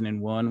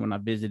 2001 when I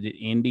visited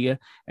India,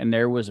 and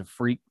there was a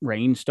freak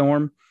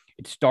rainstorm.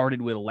 It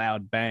started with a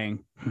loud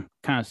bang,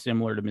 kind of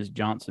similar to Miss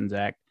Johnson's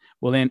act.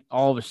 Well, then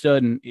all of a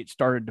sudden, it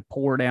started to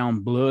pour down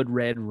blood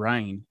red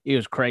rain. It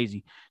was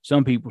crazy.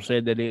 Some people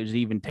said that it was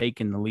even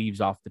taking the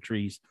leaves off the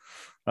trees.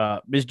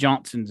 Miss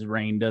Johnson's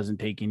rain doesn't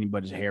take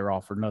anybody's hair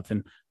off or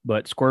nothing,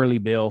 but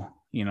Squirrely Bill,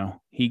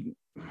 he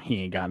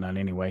ain't got none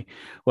anyway.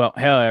 Well,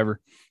 however,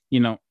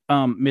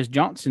 Miss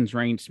Johnson's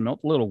rain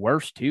smelled a little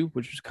worse too,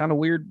 which was kind of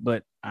weird,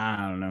 but I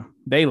don't know.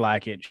 They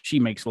like it. She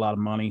makes a lot of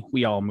money.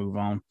 We all move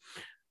on.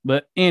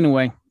 But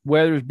anyway,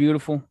 weather is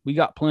beautiful. We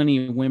got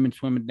plenty of women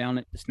swimming down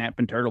at the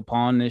Snapping Turtle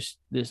Pond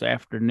this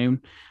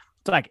afternoon.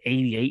 It's like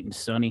 88 and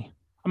sunny.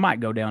 I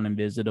might go down and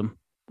visit them.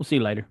 We'll see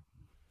you later.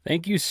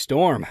 Thank you,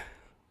 Storm.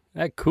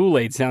 That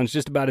Kool-Aid sounds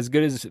just about as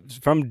good as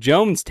from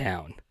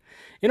Jonestown.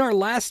 In our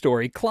last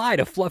story, Clyde,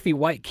 a fluffy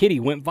white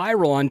kitty, went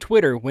viral on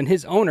Twitter when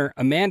his owner,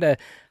 Amanda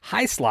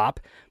Hyslop,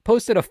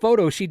 posted a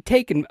photo she'd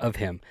taken of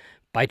him.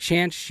 By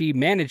chance, she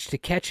managed to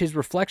catch his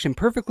reflection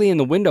perfectly in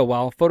the window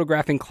while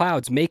photographing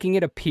clouds, making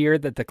it appear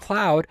that the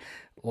cloud,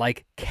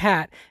 like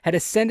cat, had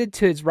ascended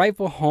to its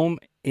rightful home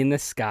in the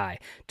sky.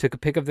 Took a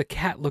pic of the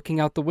cat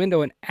looking out the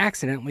window and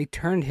accidentally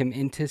turned him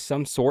into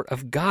some sort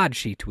of god,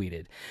 she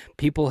tweeted.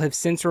 People have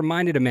since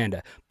reminded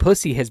Amanda,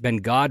 Pussy has been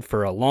God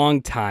for a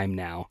long time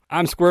now.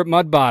 I'm Squirt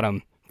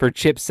Mudbottom. For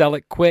Chip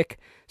Selleck Quick,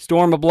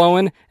 Storm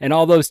A-Blowin', and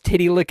all those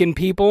titty-licking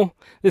people,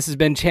 this has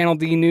been Channel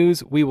D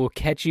News. We will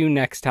catch you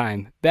next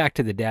time. Back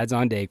to the Dads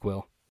on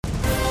Dayquil.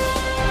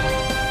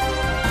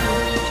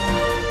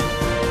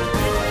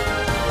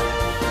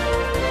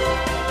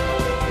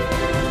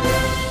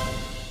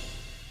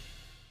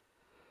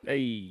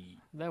 Hey,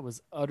 That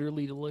was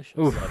utterly delicious.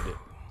 Oof. Loved it.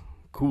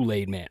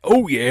 Kool-Aid Man.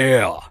 Oh,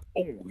 yeah.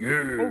 Oh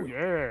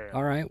yeah.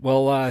 All right.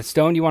 Well,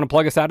 Stone, you want to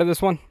plug us out of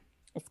this one?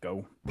 let's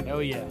go. Oh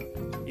yeah.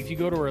 If you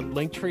go to our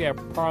link tree, I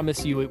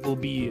promise you it will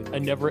be a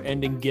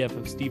never-ending gif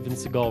of Steven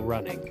Seagal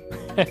running.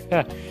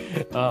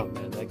 Oh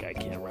man, that guy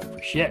can't run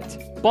for shit.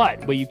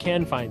 But what you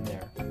can find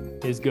there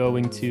is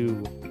going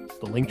to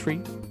the link tree,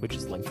 which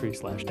is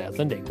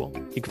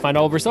linktree/dadsondayquil. You can find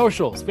all of our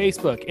socials: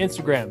 Facebook,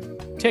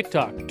 Instagram,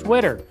 TikTok,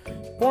 Twitter,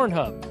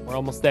 Pornhub. We're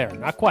almost there.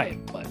 Not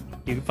quite, but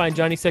you can find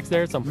Johnny Six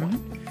there at some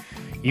point.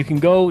 You can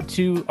go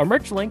to our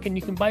merch link and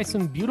you can buy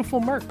some beautiful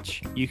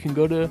merch. You can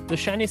go to the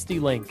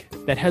Shinesty link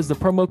that has the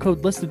promo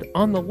code listed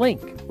on the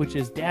link, which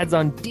is Dads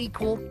on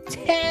Dayquil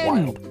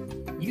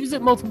 10. Use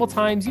it multiple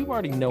times. You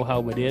already know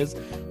how it is.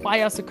 Buy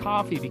us a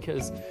coffee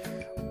because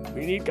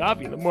we need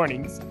coffee in the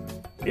mornings.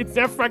 It's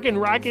not fucking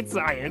rocket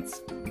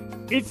science.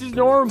 It's just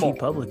normal.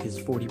 T-Public is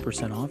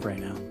 40% off right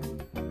now.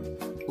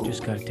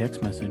 Just got a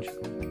text message.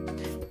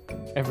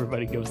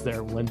 Everybody goes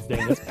there Wednesday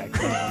and it's back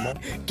to normal.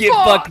 Get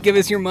fucked. Give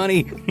us your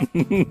money.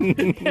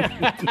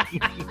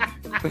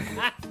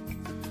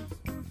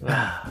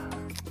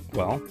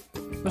 Well,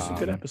 This was a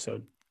good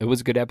episode. it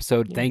was a good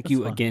episode. Yeah, Thank that's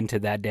you fun. again to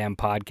That Damn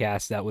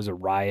Podcast. That was a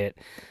riot.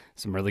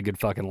 Some really good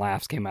fucking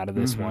laughs came out of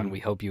this one. We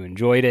hope you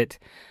enjoyed it.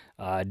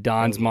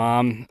 Don's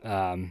mom.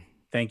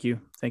 Thank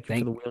you. Thank you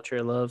for the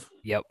wheelchair love.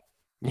 Yep.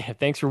 Yeah,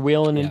 thanks for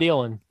wheeling and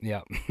dealing.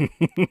 Yep.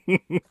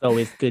 It's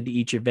always good to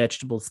eat your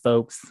vegetables,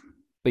 folks.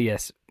 But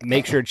yes,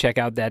 make sure to check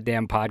out That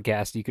Damn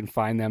Podcast. You can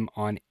find them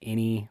on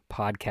any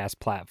podcast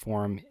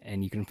platform,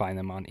 and you can find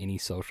them on any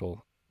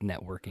social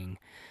networking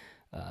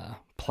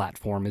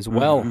platform as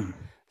well.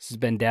 This has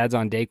been Dads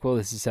on Dayquil.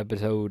 This is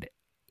episode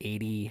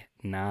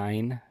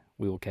 89.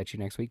 We will catch you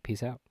next week.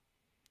 Peace out.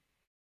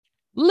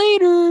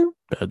 Later.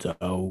 That's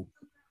out.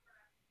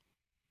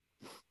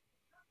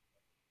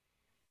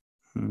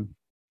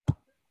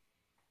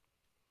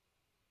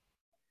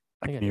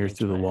 I can hear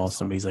through the wall.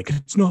 Somebody's like,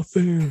 "It's not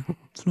fair.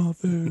 It's not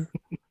fair.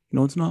 You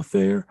know, it's not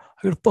fair.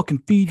 I gotta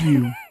fucking feed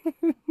you."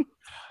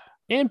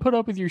 And put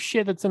up with your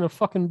shit that's in a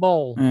fucking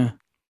bowl.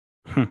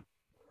 You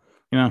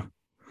know,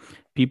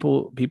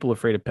 people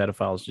afraid of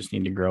pedophiles just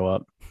need to grow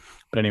up.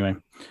 But anyway,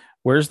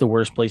 where's the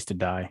worst place to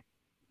die?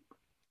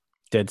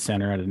 Dead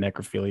center at a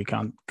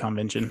necrophilia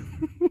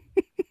convention.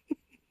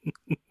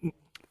 I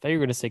thought you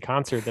were going to say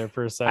concert there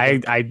for a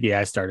second.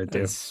 I started to.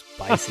 That's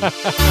spicy.